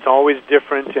 It's always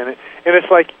different, and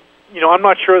it's like, I'm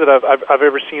not sure that I've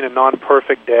ever seen a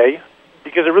non-perfect day,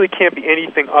 because it really can't be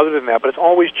anything other than that, but it's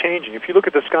always changing. If you look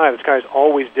at the sky is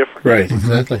always different. Right,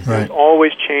 exactly. Right. It's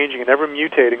always changing and ever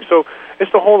mutating. So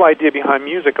it's the whole idea behind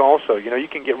music also. You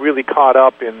can get really caught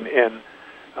up in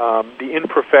the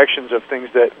imperfections of things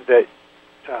that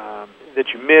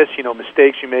you miss,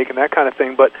 mistakes you make and that kind of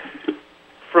thing. But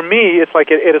for me, it's like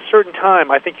at a certain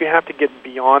time, I think you have to get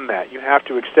beyond that. You have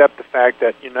to accept the fact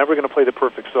that you're never going to play the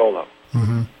perfect solo.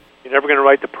 Mm-hmm. You're never going to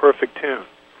write the perfect tune.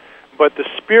 But the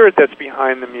spirit that's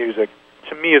behind the music,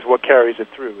 to me, is what carries it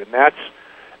through. And that's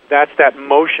that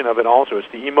motion of it also.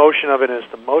 It's the emotion of it and it's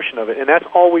the motion of it. And that's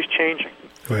always changing.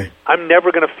 Right. I'm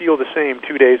never going to feel the same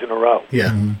 2 days in a row. Yeah.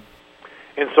 Mm-hmm.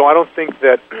 And so I don't think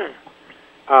that,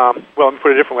 let me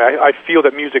put it a different way. I feel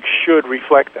that music should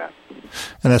reflect that.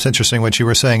 And that's interesting what you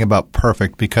were saying about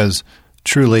perfect, because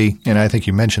truly, and I think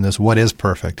you mentioned this, what is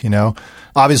perfect,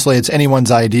 Obviously, it's anyone's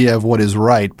idea of what is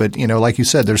right, but, like you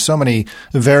said, there's so many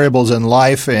variables in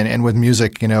life and with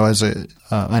music, as an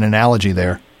analogy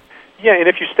there. Yeah, and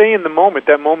if you stay in the moment,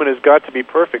 that moment has got to be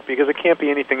perfect because it can't be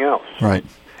anything else. Right.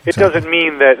 It doesn't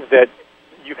mean that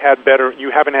you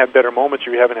haven't had better moments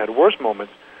or you haven't had worse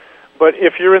moments. But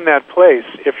if you're in that place,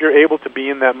 if you're able to be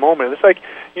in that moment, it's like,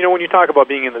 when you talk about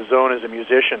being in the zone as a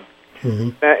musician,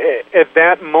 at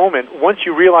that moment, once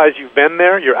you realize you've been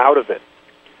there, you're out of it.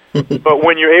 But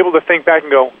when you're able to think back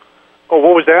and go, oh,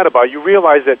 what was that about? You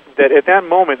realize that at that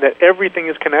moment that everything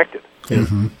is connected.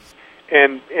 Mm-hmm.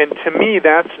 And to me,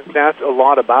 that's a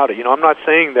lot about it. I'm not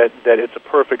saying that it's a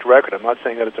perfect record. I'm not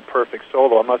saying that it's a perfect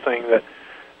solo. I'm not saying that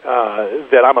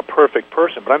I'm a perfect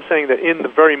person. But I'm saying that in the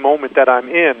very moment that I'm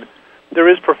in, there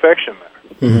is perfection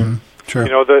there. Mm-hmm. Sure.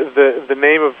 The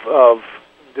name of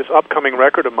this upcoming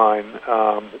record of mine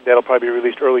that'll probably be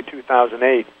released early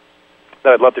 2008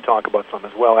 that I'd love to talk about some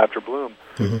as well after Bloom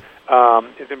is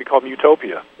going to be called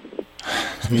Utopia.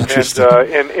 Interesting.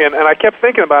 And I kept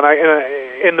thinking about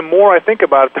it, and the more I think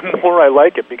about it, the more I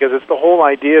like it, because it's the whole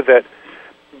idea that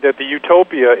the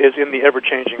utopia is in the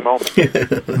ever-changing moment.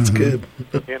 That's good.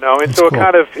 And so cool.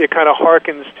 it kind of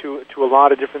harkens to a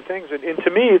lot of different things, and to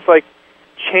me, it's like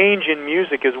change in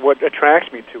music is what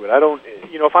attracts me to it. I don't,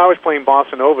 if I was playing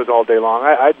bossa novas all day long,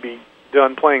 I'd be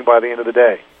done playing by the end of the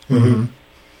day. Mm-hmm.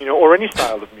 Or any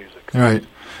style of music. Right.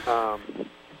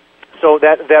 So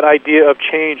that idea of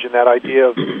change and that idea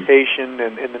of mutation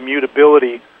and the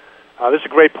mutability. There's a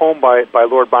great poem by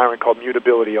Lord Byron called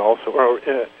Mutability also, or is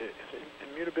it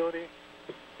Mutability?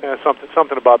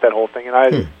 Something about that whole thing.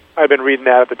 And I've been reading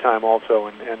that at the time also,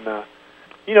 and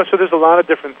so there's a lot of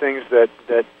different things that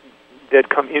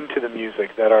come into the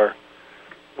music that are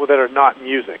not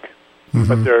music,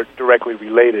 but they're directly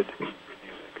related.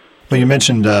 Well, you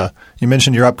mentioned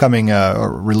your upcoming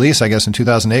release, I guess, in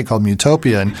 2008 called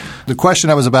Utopia, and the question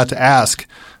I was about to ask,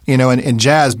 in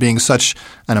jazz being such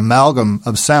an amalgam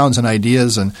of sounds and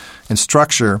ideas and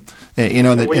structure, you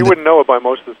wouldn't know it by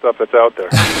most of the stuff that's out there.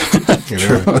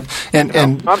 True.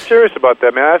 And I'm serious about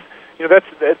that, man.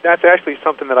 That's actually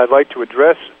something that I'd like to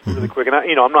address really quick. And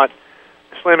I'm not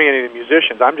slamming any of the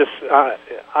musicians. I'm just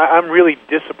I'm really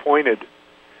disappointed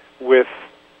with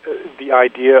the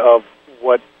idea of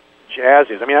what jazz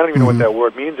is. I mean, I don't even know what that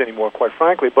word means anymore, quite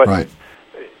frankly. But right.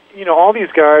 All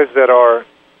these guys that are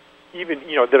even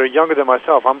that are younger than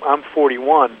myself. I'm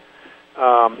 41,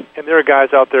 and there are guys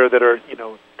out there that are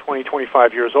 20,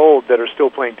 25 years old that are still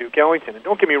playing Duke Ellington. And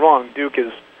don't get me wrong, Duke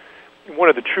is one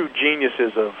of the true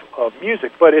geniuses of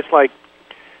music. But it's like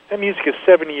that music is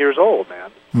 70 years old,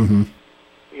 man. Mm-hmm.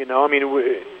 I mean,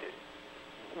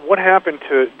 what happened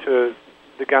to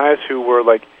the guys who were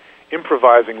like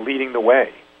improvising, leading the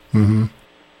way? Mm-hmm.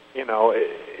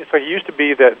 It's like it used to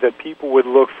be that people would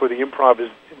look for the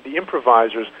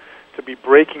improvisers to be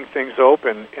breaking things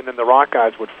open, and then the rock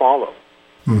guys would follow.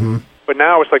 Mm-hmm. But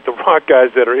now it's like the rock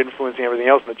guys that are influencing everything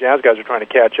else, and the jazz guys are trying to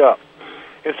catch up.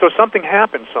 And so something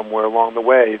happened somewhere along the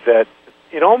way that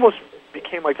it almost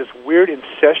became like this weird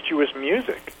incestuous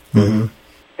music. Mm-hmm.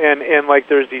 And like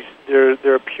there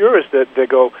are purists that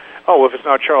go, oh, well, if it's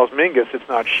not Charles Mingus, it's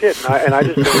not shit. And I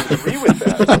just don't agree with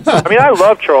that. I mean, I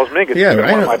love Charles Mingus. Yeah,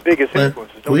 He's one of my biggest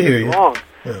influences. Don't get me wrong.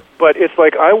 Yeah. But it's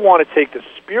like I want to take the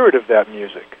spirit of that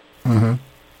music. Mm-hmm.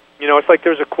 It's like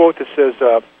there's a quote that says,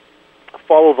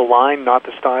 follow the line, not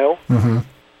the style. Mm-hmm.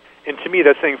 And to me,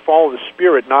 that's saying follow the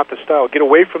spirit, not the style. Get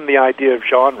away from the idea of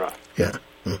genre. Yeah.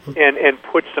 Mm-hmm. And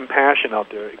put some passion out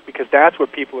there, because that's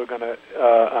what people are going to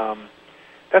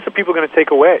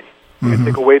take away. Mm-hmm.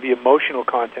 Take away the emotional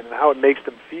content and how it makes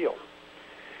them feel.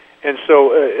 And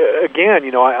so,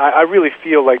 again, I really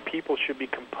feel like people should be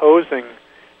composing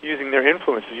using their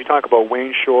influences. You talk about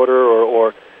Wayne Shorter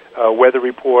or Weather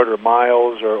Report or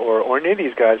Miles or any of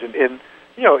these guys, and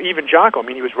even Jaco. I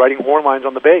mean, he was writing horn lines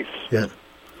on the bass. Yeah.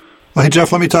 Well, hey,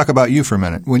 Jeff, let me talk about you for a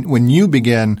minute. When you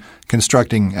begin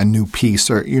constructing a new piece,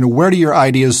 or where do your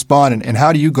ideas spawn, and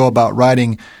how do you go about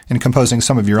writing and composing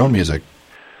some of your own music?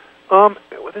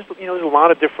 There's a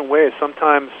lot of different ways.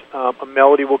 Sometimes a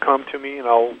melody will come to me, and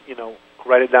I'll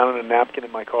write it down on a napkin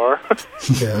in my car,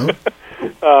 Yeah.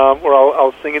 or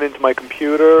I'll sing it into my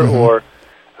computer or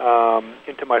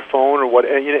into my phone, or what.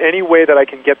 Any way that I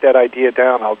can get that idea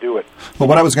down, I'll do it. Well,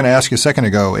 what I was going to ask you a second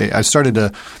ago, I started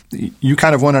to – you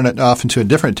kind of went off into a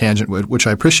different tangent, which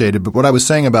I appreciated, but what I was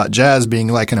saying about jazz being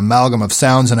like an amalgam of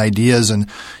sounds and ideas and,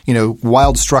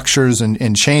 wild structures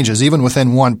and changes, even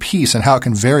within one piece, and how it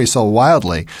can vary so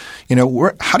wildly.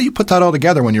 How do you put that all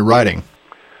together when you're writing?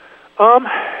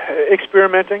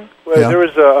 Experimenting. Yeah. There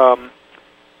was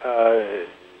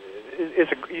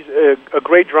he's a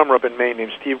great drummer up in Maine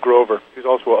named Steve Grover, who's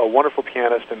also a wonderful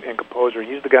pianist and composer.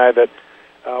 He's the guy that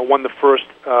won the first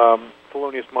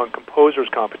Thelonious Monk Composers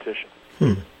Competition.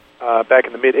 back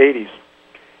in the mid-'80s.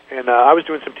 And I was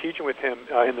doing some teaching with him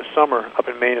in the summer up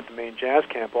in Maine at the Maine Jazz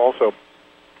Camp also.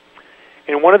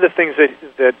 And one of the things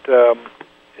that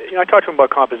I talked to him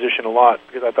about composition a lot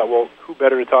because I thought, well, who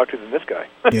better to talk to than this guy?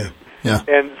 Yeah.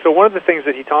 And so one of the things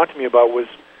that he talked to me about was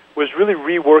really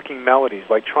reworking melodies,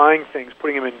 like trying things,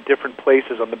 putting them in different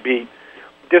places on the beat,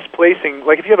 displacing.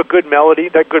 Like if you have a good melody,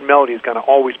 that good melody is going to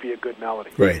always be a good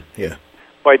melody. Right, yeah.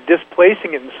 By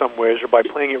displacing it in some ways or by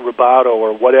playing it rubato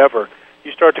or whatever,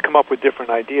 you start to come up with different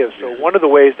ideas. So one of the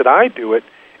ways that I do it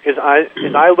is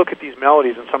I look at these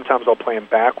melodies and sometimes I'll play them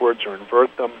backwards or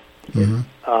invert them.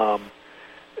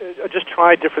 Just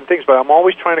try different things, but I'm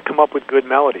always trying to come up with good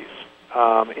melodies.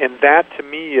 And that, to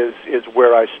me, is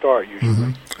where I start,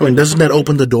 usually. I mean, doesn't that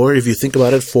open the door, if you think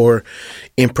about it, for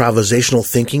improvisational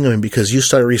thinking? I mean, because you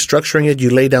start restructuring it, you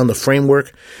lay down the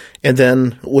framework, and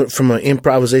then from an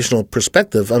improvisational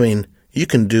perspective, I mean, you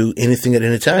can do anything at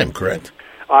any time, correct?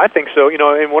 I think so.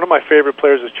 And one of my favorite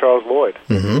players is Charles Lloyd.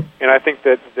 And I think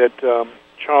that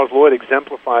Charles Lloyd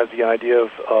exemplifies the idea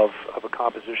of a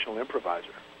compositional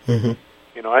improviser.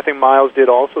 I think Miles did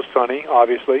also, Sonny,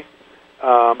 obviously.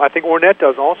 I think Ornette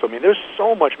does also. I mean, there's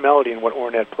so much melody in what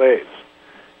Ornette plays.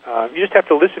 You just have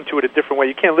to listen to it a different way.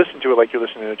 You can't listen to it like you're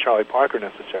listening to Charlie Parker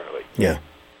necessarily. Yeah.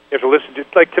 You have to listen to,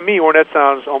 like, to me, Ornette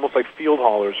sounds almost like field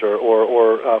hollers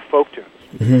or folk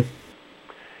tunes.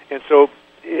 And so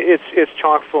it's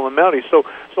chock full of melody. So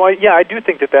I do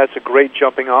think that that's a great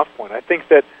jumping off point. I think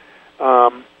that,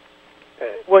 I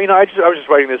was just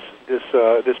writing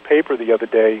this paper the other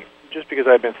day just because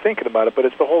I've been thinking about it, but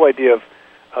it's the whole idea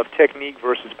of technique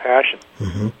versus passion.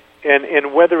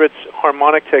 And whether it's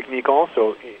harmonic technique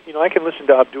also, I can listen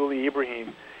to Abdullah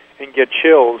Ibrahim and get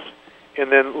chills, and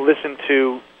then listen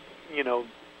to,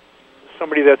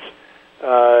 somebody that's,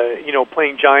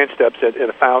 playing giant steps at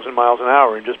 1,000 miles an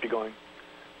hour and just be going,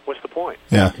 what's the point?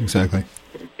 Yeah, exactly.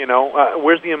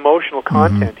 Where's the emotional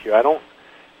content here? I don't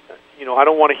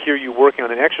want to hear you working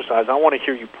on an exercise. I want to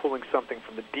hear you pulling something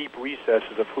from the deep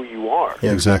recesses of who you are.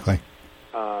 Yeah, exactly.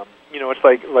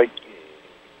 It's like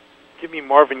give me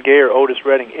Marvin Gaye or Otis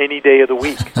Redding any day of the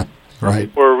week.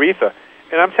 Right. Or Aretha.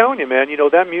 And I'm telling you, man,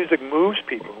 that music moves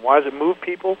people. Why does it move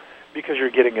people? Because you're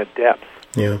getting a depth.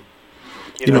 Yeah.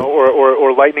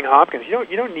 Or Lightning Hopkins.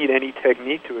 You don't need any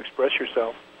technique to express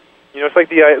yourself.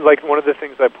 It's like one of the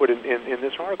things I put in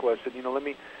this article. I said,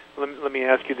 let me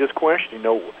ask you this question.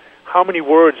 How many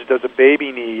words does a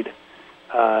baby need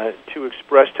to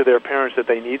express to their parents that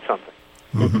they need something?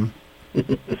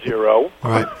 0.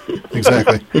 Right.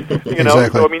 Exactly. Exactly.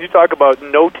 So you talk about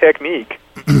no technique,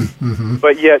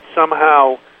 but yet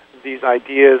somehow these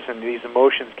ideas and these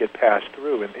emotions get passed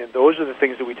through, and those are the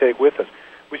things that we take with us.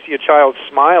 We see a child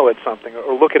smile at something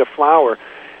or look at a flower,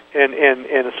 and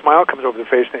a smile comes over the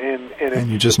face, and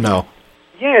you just know.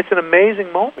 Yeah, it's an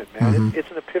amazing moment, man.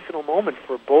 It's an epiphanal moment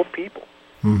for both people.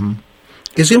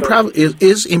 Is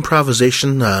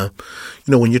improvisation,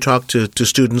 when you talk to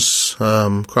students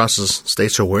across the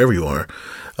states or wherever you are,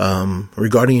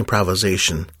 regarding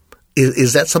improvisation,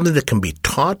 is that something that can be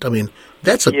taught? I mean,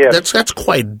 that's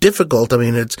quite difficult. I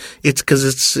mean, it's because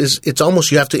it's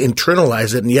almost you have to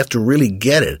internalize it and you have to really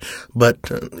get it. But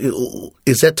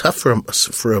is that tough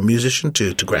for a musician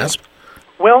to grasp?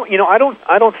 Well, I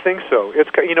don't think so. It's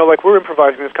like we're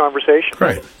improvising this conversation,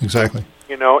 right? Exactly.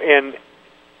 And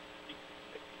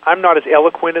I'm not as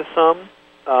eloquent as some,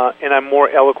 and I'm more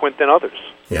eloquent than others.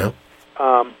 Yeah.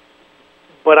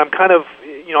 But I'm kind of,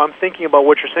 I'm thinking about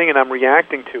what you're saying and I'm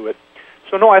reacting to it.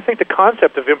 So no, I think the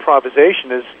concept of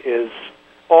improvisation is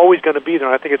always going to be there,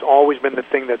 and I think it's always been the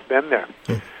thing that's been there.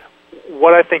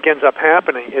 What I think ends up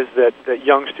happening is that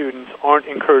young students aren't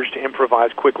encouraged to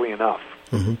improvise quickly enough.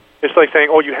 It's like saying,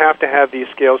 you have to have these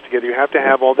scales together, you have to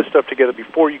have all this stuff together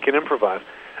before you can improvise.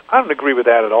 I don't agree with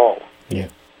that at all. Yeah.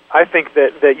 I think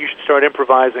that you should start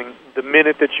improvising the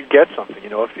minute that you get something.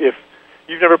 If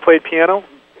you've never played piano,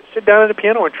 sit down at a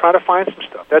piano and try to find some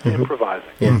stuff. That's improvising.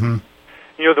 Yeah.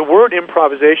 The word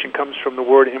improvisation comes from the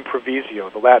word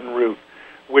improvisio, the Latin root,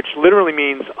 which literally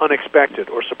means unexpected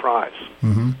or surprise.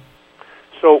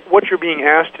 So what you're being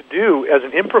asked to do as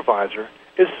an improviser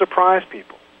is surprise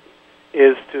people,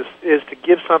 is to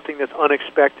give something that's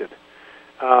unexpected.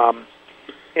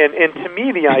 And to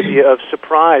me, the idea of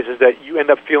surprise is that you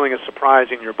end up feeling a surprise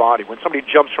in your body. When somebody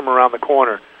jumps from around the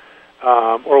corner,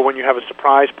 or when you have a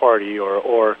surprise party,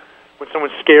 or when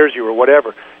someone scares you or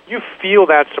whatever, you feel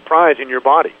that surprise in your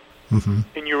body.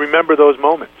 And you remember those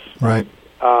moments. Right.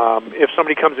 If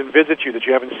somebody comes and visits you that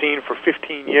you haven't seen for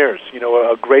 15 years,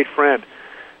 a great friend,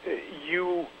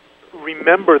 you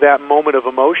remember that moment of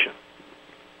emotion,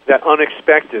 that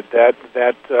unexpected,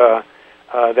 that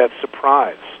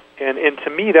surprise. And to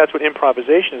me, that's what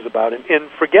improvisation is about. And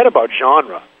forget about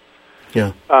genre.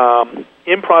 Yeah.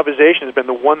 Improvisation has been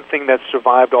the one thing that's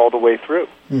survived all the way through.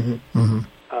 Mm-hmm. Mm-hmm.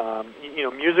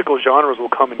 Musical genres will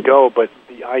come and go, but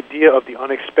the idea of the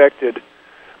unexpected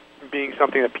being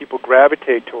something that people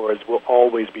gravitate towards will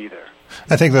always be there.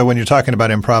 I think that when you're talking about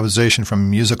improvisation from a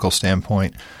musical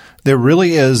standpoint, there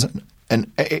really is,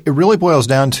 and it really boils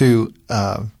down to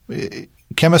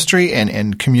chemistry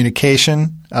and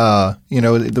communication.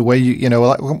 The way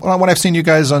when I've seen you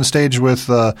guys on stage with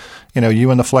you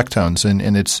and the Flecktones,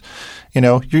 and it's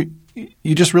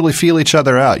you just really feel each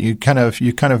other out. You kind of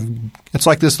it's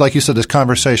like this, like you said, this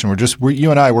conversation.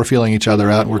 You and I we're feeling each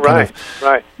other out. We're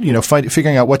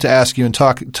figuring out what to ask you and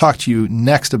talk to you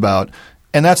next about.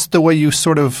 And that's the way you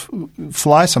sort of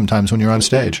fly sometimes when you're on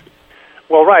stage.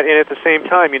 Well, right, and at the same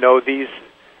time, these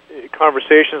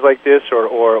conversations like this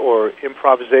or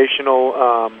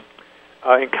improvisational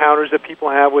encounters that people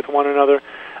have with one another,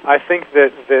 I think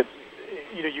that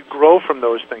you grow from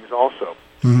those things also.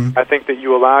 Mm-hmm. I think that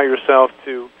you allow yourself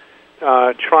to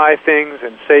try things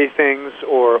and say things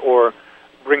or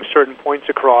bring certain points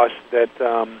across that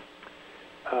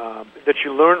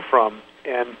you learn from,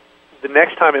 and the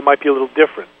next time it might be a little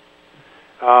different.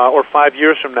 Or 5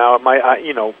 years from now, it might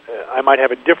I might have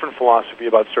a different philosophy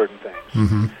about certain things.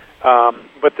 Mm-hmm.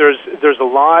 But there's a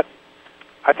lot.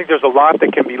 I think there's a lot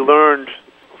that can be learned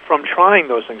from trying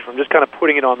those things, from just kind of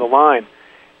putting it on the line.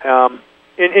 And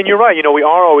you're right. We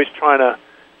are always trying to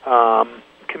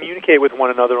communicate with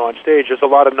one another on stage. There's a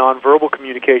lot of nonverbal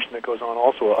communication that goes on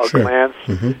also. A glance,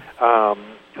 a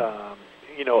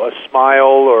smile,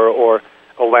 or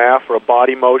a laugh, or a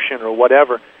body motion, or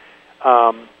whatever.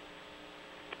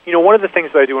 One of the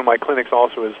things that I do in my clinics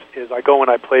also is I go and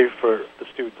I play for the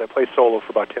students. I play solo for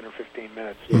about 10 or 15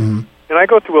 minutes. Mm-hmm. And I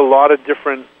go through a lot of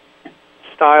different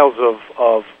styles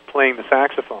of playing the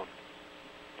saxophone.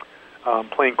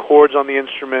 Playing chords on the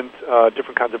instrument,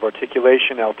 different kinds of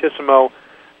articulation, altissimo,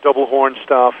 double horn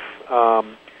stuff,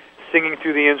 singing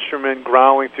through the instrument,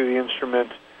 growling through the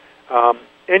instrument.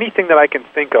 Anything that I can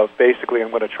think of, basically, I'm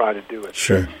going to try to do it.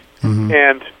 Sure. Mm-hmm.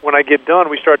 And when I get done,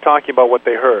 we start talking about what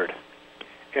they heard.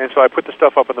 And so I put the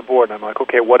stuff up on the board, and I'm like,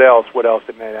 okay, what else? What else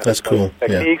did they have? That's cool.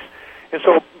 Techniques. Yeah. And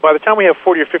so by the time we have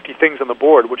 40 or 50 things on the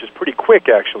board, which is pretty quick,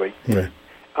 actually, right.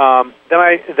 Then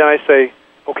I say,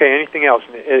 okay, anything else?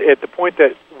 And at the point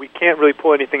that we can't really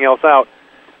pull anything else out,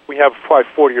 we have probably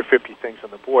 40 or 50 things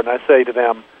on the board. And I say to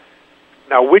them,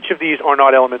 now, which of these are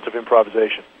not elements of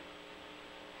improvisation?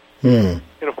 And,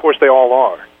 of course, they all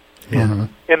are. Yeah. Mm-hmm.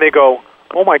 And they go,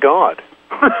 oh, my God.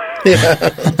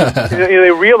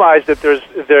 They realize that there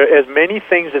are as many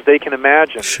things as they can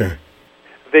imagine. Sure.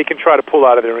 They can try to pull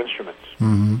out of their instruments.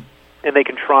 Mm-hmm. And they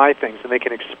can try things, and they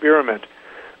can experiment.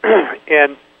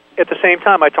 And at the same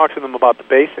time, I talk to them about the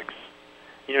basics.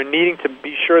 Needing to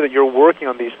be sure that you're working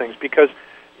on these things, because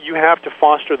you have to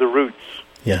foster the roots.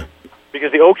 Yeah.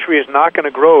 Because the oak tree is not going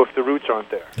to grow if the roots aren't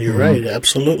there. You're right,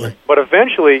 absolutely. But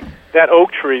eventually, that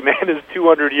oak tree, man, is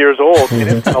 200 years old, and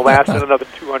it's going to last another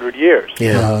 200 years.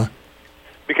 Yeah.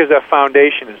 Because that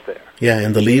foundation is there. Yeah,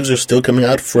 and the leaves are still coming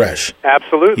out fresh.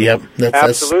 Absolutely. Yep,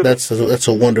 Absolutely. That's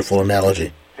a wonderful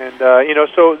analogy. And,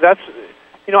 so that's...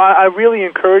 I really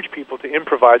encourage people to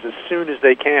improvise as soon as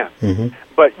they can. Mm-hmm.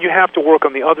 But you have to work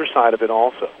on the other side of it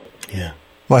also. Yeah.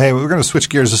 Well, hey, we're going to switch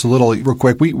gears just a little real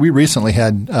quick. We recently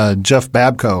had Jeff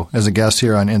Babko as a guest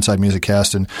here on Inside Music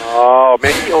Cast. And oh,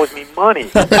 man, he owes me money.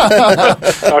 Well,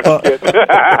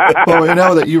 we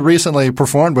know that you recently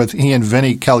performed with he and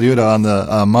Vinny Colaiuta on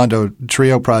the Mondo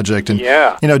Trio project. And,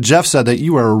 Jeff said that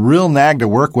you were a real nag to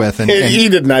work with. And he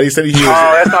did not. He said he was.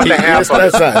 Oh, that's not the half of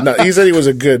it. That's not. No, he said he was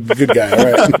a good guy. All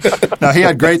right. Now, he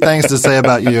had great things to say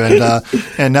about you,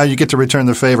 and now you get to return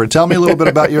the favor. Tell me a little bit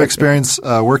about your experience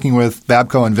working with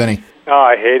Babko and Vinny. Oh,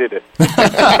 I hated it.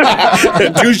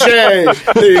 Touche.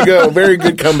 There you go. Very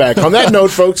good comeback. On that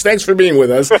note, folks, thanks for being with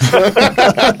us.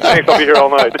 Thanks. I'll be here all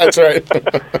night. That's right.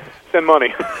 Send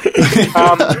money.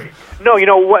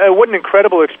 No, what an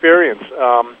incredible experience.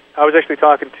 I was actually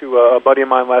talking to a buddy of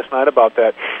mine last night about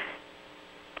that.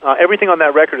 Everything on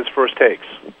that record is first takes.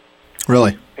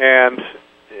 Really? And,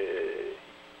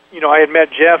 I had met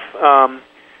Jeff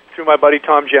through my buddy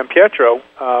Tom Giampietro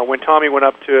when Tommy went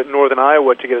up to Northern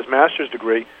Iowa to get his master's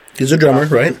degree. He's a drummer,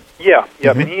 right? Yeah.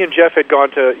 Mm-hmm. And he and Jeff had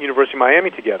gone to University of Miami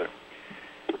together.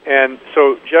 And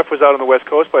so Jeff was out on the West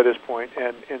Coast by this point,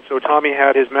 and so Tommy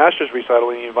had his master's recital,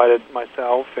 and he invited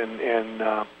myself and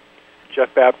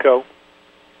Jeff Babko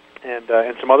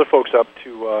and some other folks up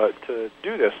to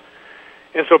do this.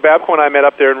 And so Babko and I met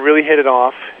up there and really hit it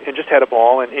off and just had a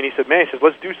ball. And he said,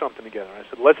 let's do something together. And I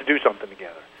said, let's do something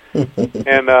together.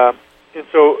 And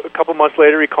so a couple months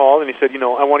later, he called and he said,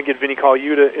 I want to get Vinnie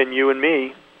Colaiuta and you and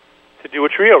me to do a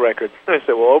trio record. And I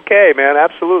said, well, okay, man,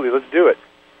 absolutely, let's do it.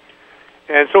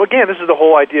 And so again, this is the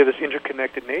whole idea, this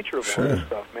interconnected nature of all this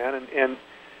stuff, man. And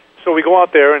so we go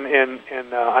out there,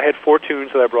 and I had 4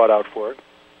 tunes that I brought out for it,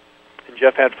 and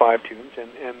Jeff had 5 tunes,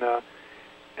 and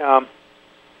I'm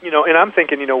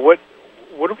thinking, what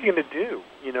are we going to do,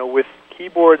 with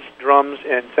keyboards, drums,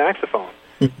 and saxophone?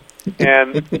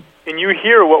 and you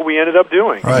hear what we ended up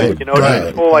doing, right?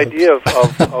 This whole idea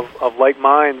of like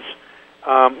minds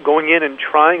going in and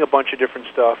trying a bunch of different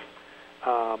stuff.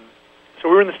 So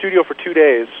we were in the studio for 2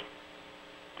 days,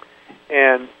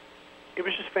 and it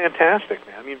was just fantastic,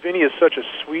 man. I mean, Vinnie is such a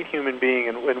sweet human being,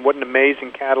 and what an amazing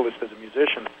catalyst as a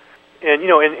musician. And,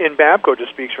 and Babko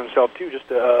just speaks for himself, too. Just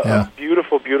a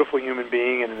beautiful, beautiful human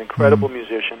being and an incredible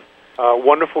musician,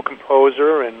 wonderful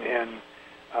composer, and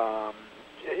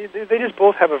they just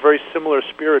both have a very similar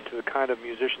spirit to the kind of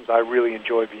musicians I really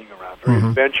enjoy being around. Very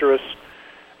adventurous,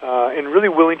 and really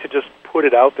willing to just put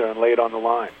it out there and lay it on the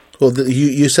line. Well,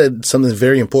 you said something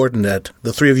very important, that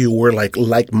the three of you were like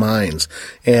minds.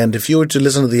 And if you were to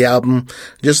listen to the album,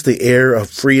 just the air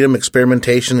of freedom,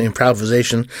 experimentation,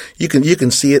 improvisation, you can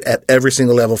see it at every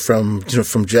single level, from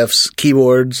Jeff's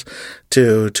keyboards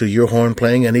to your horn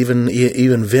playing, and even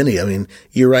Vinnie. I mean,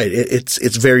 you're right.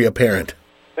 It's very apparent.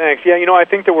 Thanks. Yeah, I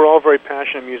think that we're all very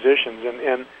passionate musicians,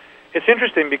 and it's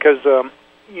interesting because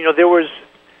there was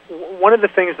one of the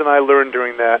things that I learned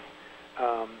during that.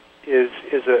 Is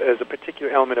a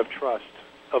particular element of trust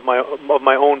of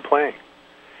my own playing.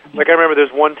 Like I remember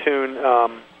there's one tune, I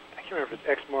can't remember if it's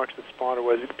X Marks the Spot or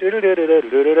was it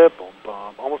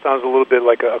almost sounds a little bit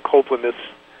like a Copeland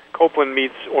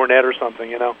meets Ornette or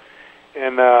something,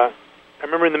 And I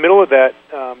remember in the middle of that,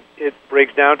 it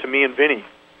breaks down to me and Vinnie.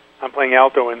 I'm playing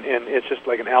alto, and it's just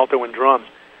like an alto and drums.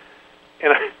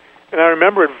 And I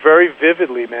remember it very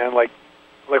vividly, man. Like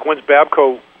once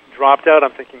Babko dropped out,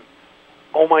 I'm thinking,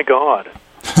 oh my God,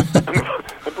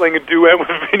 I'm playing a duet with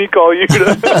Vinnie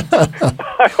Colaiuta.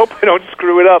 I hope I don't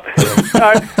screw it up.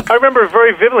 I remember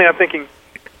very vividly, I'm thinking,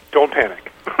 don't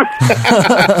panic.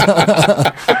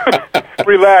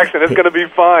 Relax, and it's going to be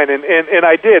fine. And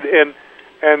I did. And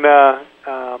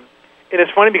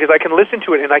it's funny because I can listen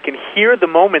to it and I can hear the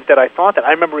moment that I thought that.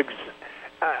 I remember,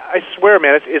 I swear,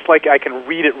 man, it's like I can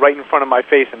read it right in front of my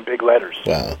face in big letters.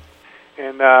 Wow.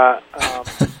 And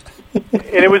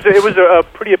and it was a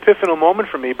pretty epiphanal moment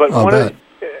for me. But one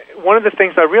of the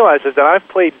things I realized is that I've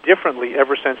played differently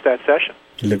ever since that session.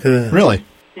 Look at that. Really?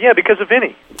 Yeah, because of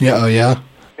Vinnie. Yeah. Oh, yeah.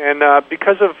 And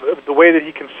because of the way that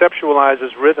he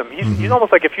conceptualizes rhythm, he's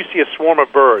almost like if you see a swarm of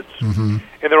birds, and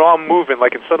they're all moving,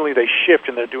 and suddenly they shift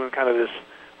and they're doing kind of this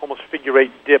almost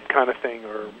figure-8 dip kind of thing,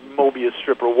 or Mobius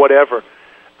strip, or whatever.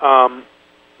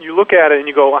 You look at it and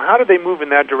you go, well, how did they move in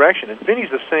that direction? And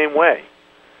Vinnie's the same way.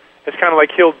 It's kind of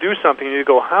like he'll do something and you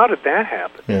go, how did that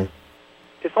happen? Yeah.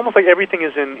 It's almost like everything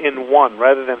is in one,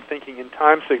 rather than thinking in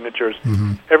time signatures.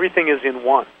 Everything is in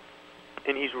one.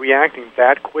 And he's reacting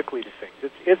that quickly to things.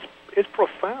 It's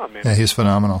profound, man. Yeah, he's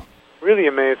phenomenal. Really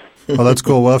amazing. Well, that's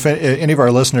cool. Well, if any of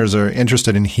our listeners are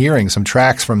interested in hearing some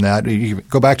tracks from that, you can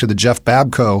go back to the Jeff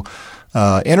Babko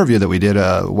interview that we did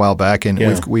a while back, and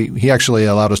he actually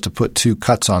allowed us to put 2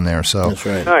 cuts on there. So that's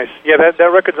right. Nice. Yeah, that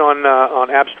record's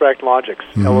on Abstract Logics,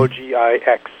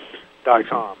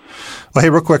 LOGIX.com. Well, hey,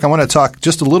 real quick, I want to talk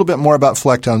just a little bit more about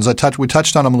Flecktones. We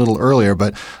touched on them a little earlier,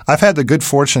 but I've had the good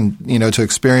fortune, to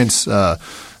experience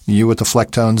you with the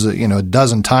Flecktones, a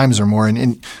dozen times or more,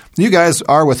 and you guys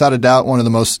are without a doubt one of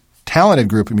the most talented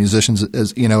group of musicians,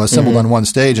 as assembled on one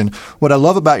stage. And what I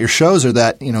love about your shows are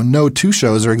that no 2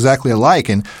 shows are exactly alike.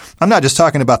 And I'm not just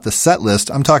talking about the set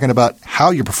list; I'm talking about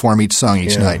how you perform each song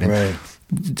each night. And, right.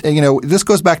 This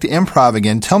goes back to improv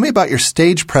again. Tell me about your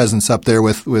stage presence up there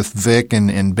with Vic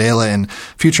and Bela and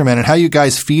Future Man, and how you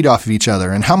guys feed off of each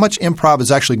other, and how much improv is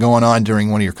actually going on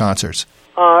during one of your concerts.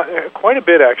 Quite a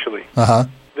bit, actually. Uh-huh.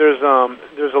 There's a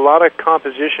lot of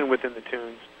composition within the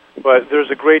tunes, but there's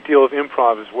a great deal of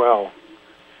improv as well.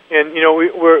 And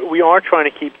we are trying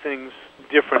to keep things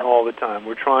different all the time.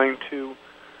 We're trying to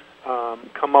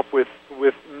come up with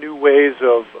new ways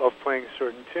of playing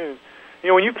certain tunes.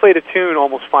 When you played a tune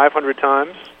almost 500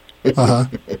 times, you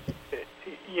got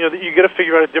to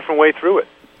figure out a different way through it.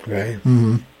 Right.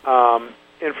 Mm-hmm.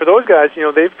 And for those guys,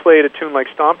 they've played a tune like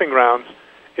Stomping Grounds.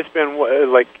 It's been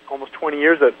like almost 20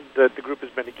 years that the group has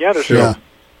been together. So, yeah.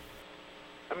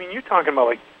 I mean, you're talking about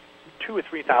like 2,000 or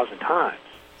 3,000 times.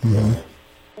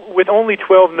 Mm-hmm. With only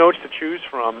 12 notes to choose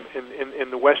from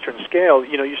in the Western scale,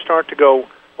 you start to go,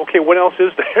 okay, what else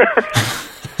is there?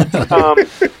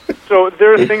 So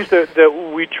there are things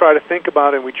that we try to think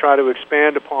about and we try to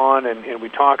expand upon and we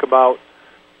talk about.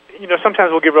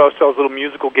 Sometimes we'll give ourselves little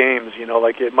musical games,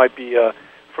 like it might be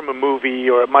from a movie,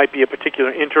 or it might be a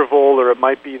particular interval, or it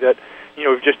might be that,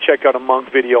 we've just checked out a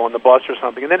Monk video on the bus or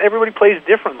something, and then everybody plays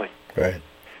differently. Right.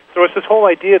 So it's this whole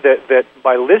idea that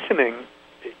by listening,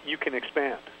 you can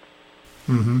expand.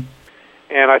 Mm-hmm.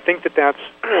 And I think that's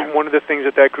one of the things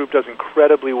that group does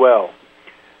incredibly well,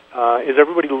 is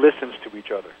everybody listens to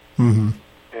each other. Mm-hmm.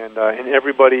 And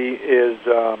everybody is,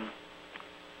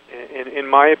 in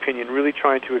my opinion, really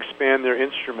trying to expand their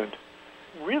instrument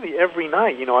really every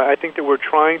night. I think that we're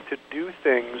trying to do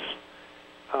things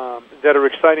that are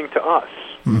exciting to us.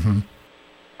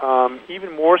 Mm-hmm.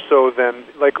 Even more so than,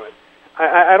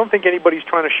 I don't think anybody's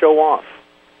trying to show off.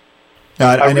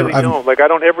 I really don't. I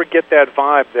don't ever get that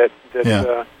vibe that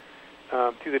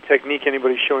through the technique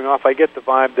anybody's showing off. I get the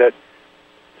vibe that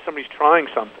somebody's trying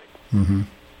something. Mm-hmm.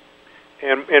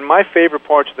 And my favorite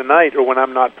parts of the night are when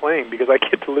I'm not playing, because I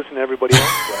get to listen to everybody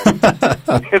else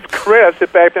play. It's great. I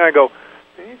sit back there and I go,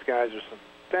 these guys are some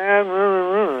bad...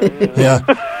 Yeah.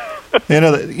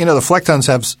 The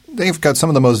Flecktones they've got some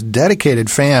of the most dedicated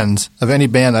fans of any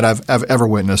band that I've ever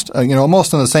witnessed.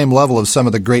 Almost on the same level of some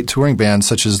of the great touring bands,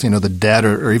 such as the Dead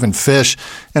or even Phish.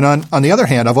 And on the other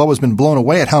hand, I've always been blown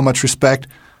away at how much respect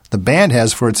the band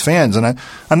has for its fans. And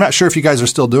I'm not sure if you guys are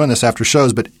still doing this after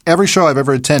shows, but every show I've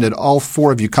ever attended, all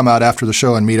four of you come out after the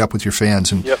show and meet up with your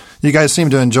fans. And You guys seem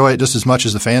to enjoy it just as much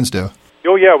as the fans do.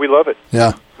 Oh, yeah, we love it.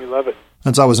 Yeah. We love it.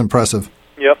 That's always impressive.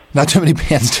 Yep. Not too many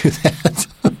bands do that.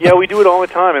 Yeah, we do it all the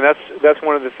time, and that's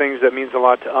one of the things that means a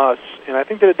lot to us. And I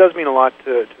think that it does mean a lot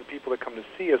to the people that come to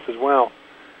see us as well.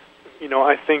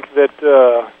 I think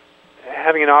that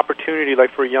having an opportunity,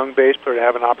 like for a young bass player to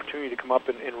have an opportunity to come up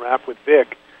and rap with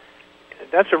Vic,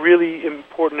 that's a really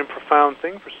important and profound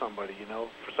thing for somebody,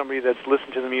 for somebody that's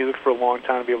listened to the music for a long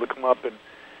time, to be able to come up and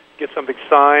get something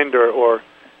signed or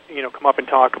come up and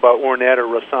talk about Ornette or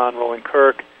Rahsaan Roland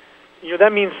Kirk.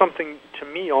 That means something to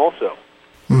me also.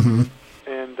 Mm-hmm.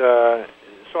 And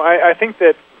so I think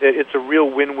that it's a real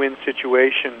win-win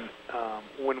situation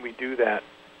when we do that.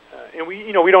 And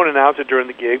we don't announce it during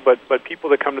the gig, but people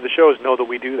that come to the shows know that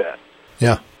we do that.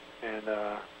 Yeah. And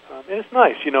it's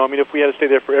nice, if we had to stay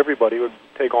there for everybody, it would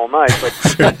take all night.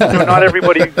 But not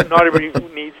everybody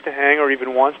needs to hang or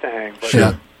even wants to hang. But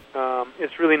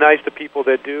it's really nice the people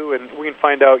that do, and we can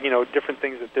find out different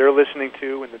things that they're listening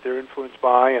to and that they're influenced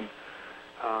by, and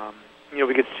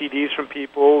we get CDs from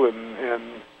people,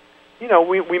 and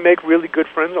we make really good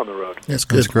friends on the road. That's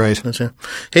good. That's great.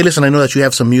 Hey, listen, I know that you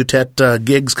have some Mutet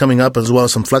gigs coming up, as well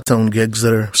as some Flecktone gigs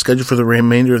that are scheduled for the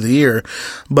remainder of the year.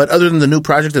 But other than the new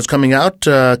project that's coming out,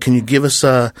 can you give us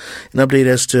an update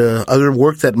as to other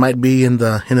work that might be in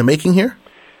the making here?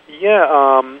 Yeah,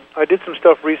 I did some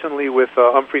stuff recently with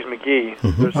Humphreys McGee.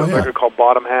 Mm-hmm. There's a record called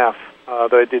Bottom Half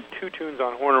that I did 2 tunes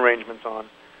on horn arrangements on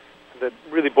that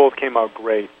really both came out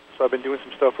great. So I've been doing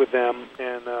some stuff with them,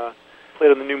 and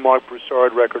played on the new Mark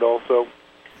Broussard record also.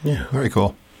 Yeah, very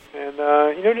cool. And,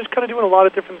 just kind of doing a lot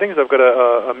of different things. I've got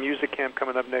a music camp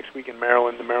coming up next week in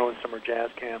Maryland, the Maryland Summer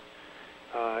Jazz Camp.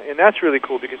 And that's really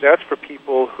cool because that's for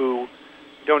people who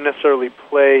don't necessarily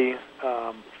play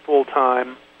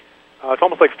full-time. It's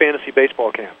almost like fantasy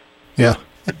baseball camp. Yeah.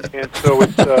 And so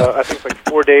it's, I think it's like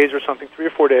 4 days or something, 3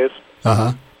 or 4 days.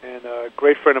 Uh-huh. And a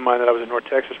great friend of mine that I was in North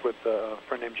Texas with, a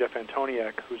friend named Jeff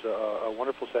Antoniak, who's a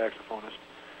wonderful saxophonist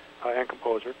and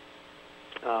composer,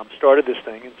 started this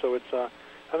thing. And so it's,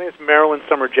 I think it's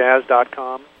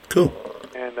MarylandSummerJazz.com. Cool.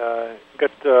 And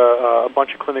got a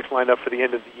bunch of clinics lined up for the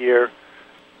end of the year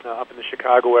up in the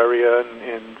Chicago area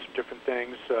and some different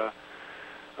things.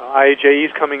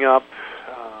 IAJE's coming up.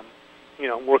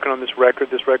 Working on this record.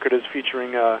 This record is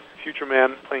featuring Future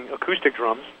Man playing acoustic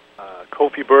drums,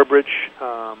 Kofi Burbridge,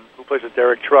 who plays with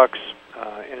Derek Trucks,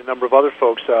 and a number of other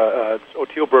folks. It's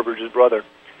Oteil Burbridge's brother.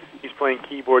 He's playing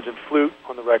keyboards and flute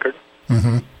on the record.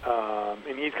 Mm-hmm.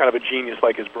 And he's kind of a genius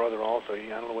like his brother also. I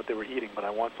don't know what they were eating, but I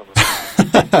want some of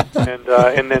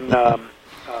it. and then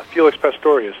Felix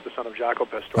Pastorius, the son of Jaco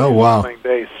Pastorius, oh, wow. playing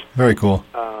bass. Very cool.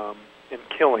 And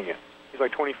killing it. He's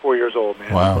like 24 years old,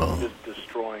 man. Wow. Just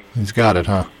destroying. He's got it,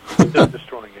 huh? Just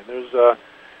destroying it. There's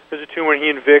a tune where he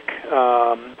and Vic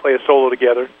play a solo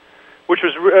together, which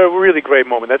was a really great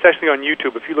moment. That's actually on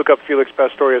YouTube. If you look up Felix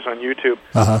Pastorius on YouTube,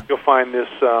 you'll find this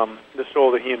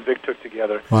solo that he and Vic took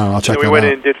together. Wow, I'll check that out. And we went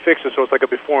in and did fix it, so it's like a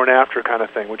before and after kind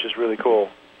of thing, which is really cool.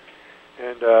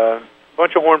 And a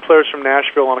bunch of horn players from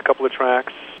Nashville on a couple of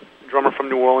tracks, drummer from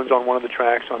New Orleans on one of the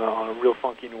tracks on a real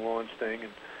funky New Orleans thing,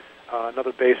 and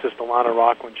another bassist, Alana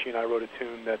Rockland. She and I wrote a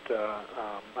tune that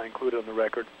I included on the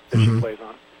record that she plays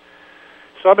on.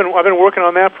 So I've been working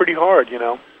on that pretty hard,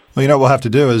 Well, you know what we'll have to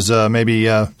do is maybe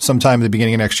sometime at the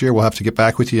beginning of next year we'll have to get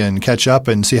back with you and catch up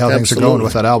and see how things are going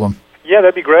with that album. Yeah,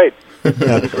 that'd be great.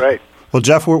 That'd be great. Well,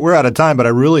 Jeff, we're out of time, but I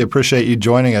really appreciate you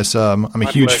joining us. I'm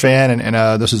a huge fan,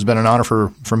 and this has been an honor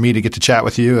for me to get to chat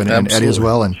with you and Eddie as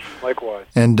well. And likewise.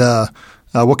 And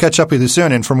we'll catch up with you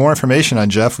soon. And for more information on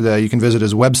Jeff, you can visit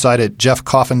his website at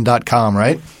jeffcoffin.com,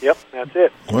 right? Yep, that's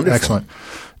it. Wonderful. Excellent.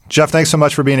 Jeff, thanks so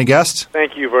much for being a guest.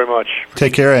 Thank you very much.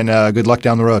 Take care, and good luck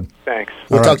down the road. Thanks.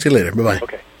 We'll talk to you later. Bye-bye.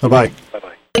 Okay. Bye-bye.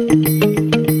 Bye-bye.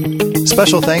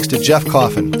 Special thanks to Jeff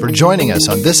Coffin for joining us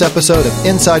on this episode of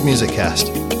Inside Music Cast.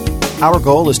 Our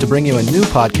goal is to bring you a new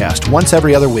podcast once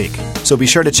every other week, so be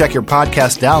sure to check your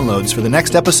podcast downloads for the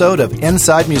next episode of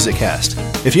Inside Music Cast.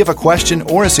 If you have a question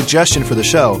or a suggestion for the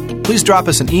show, please drop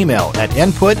us an email at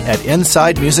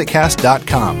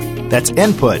input@insidemusiccast.com. That's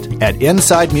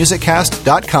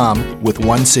input@insidemusiccast.com with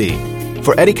one C.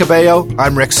 For Eddie Cabello,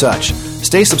 I'm Rick Such.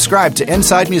 Stay subscribed to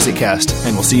Inside Music Cast,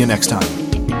 and we'll see you next time.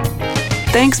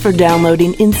 Thanks for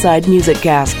downloading Inside Music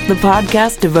Cast, the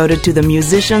podcast devoted to the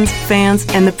musicians, fans,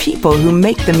 and the people who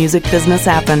make the music business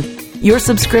happen. Your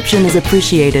subscription is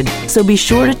appreciated, so be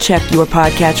sure to check your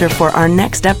podcatcher for our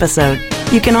next episode.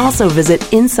 You can also visit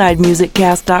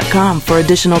InsideMusicCast.com for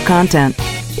additional content.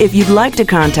 If you'd like to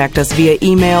contact us via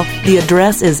email, the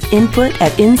address is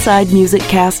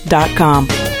input@InsideMusicCast.com.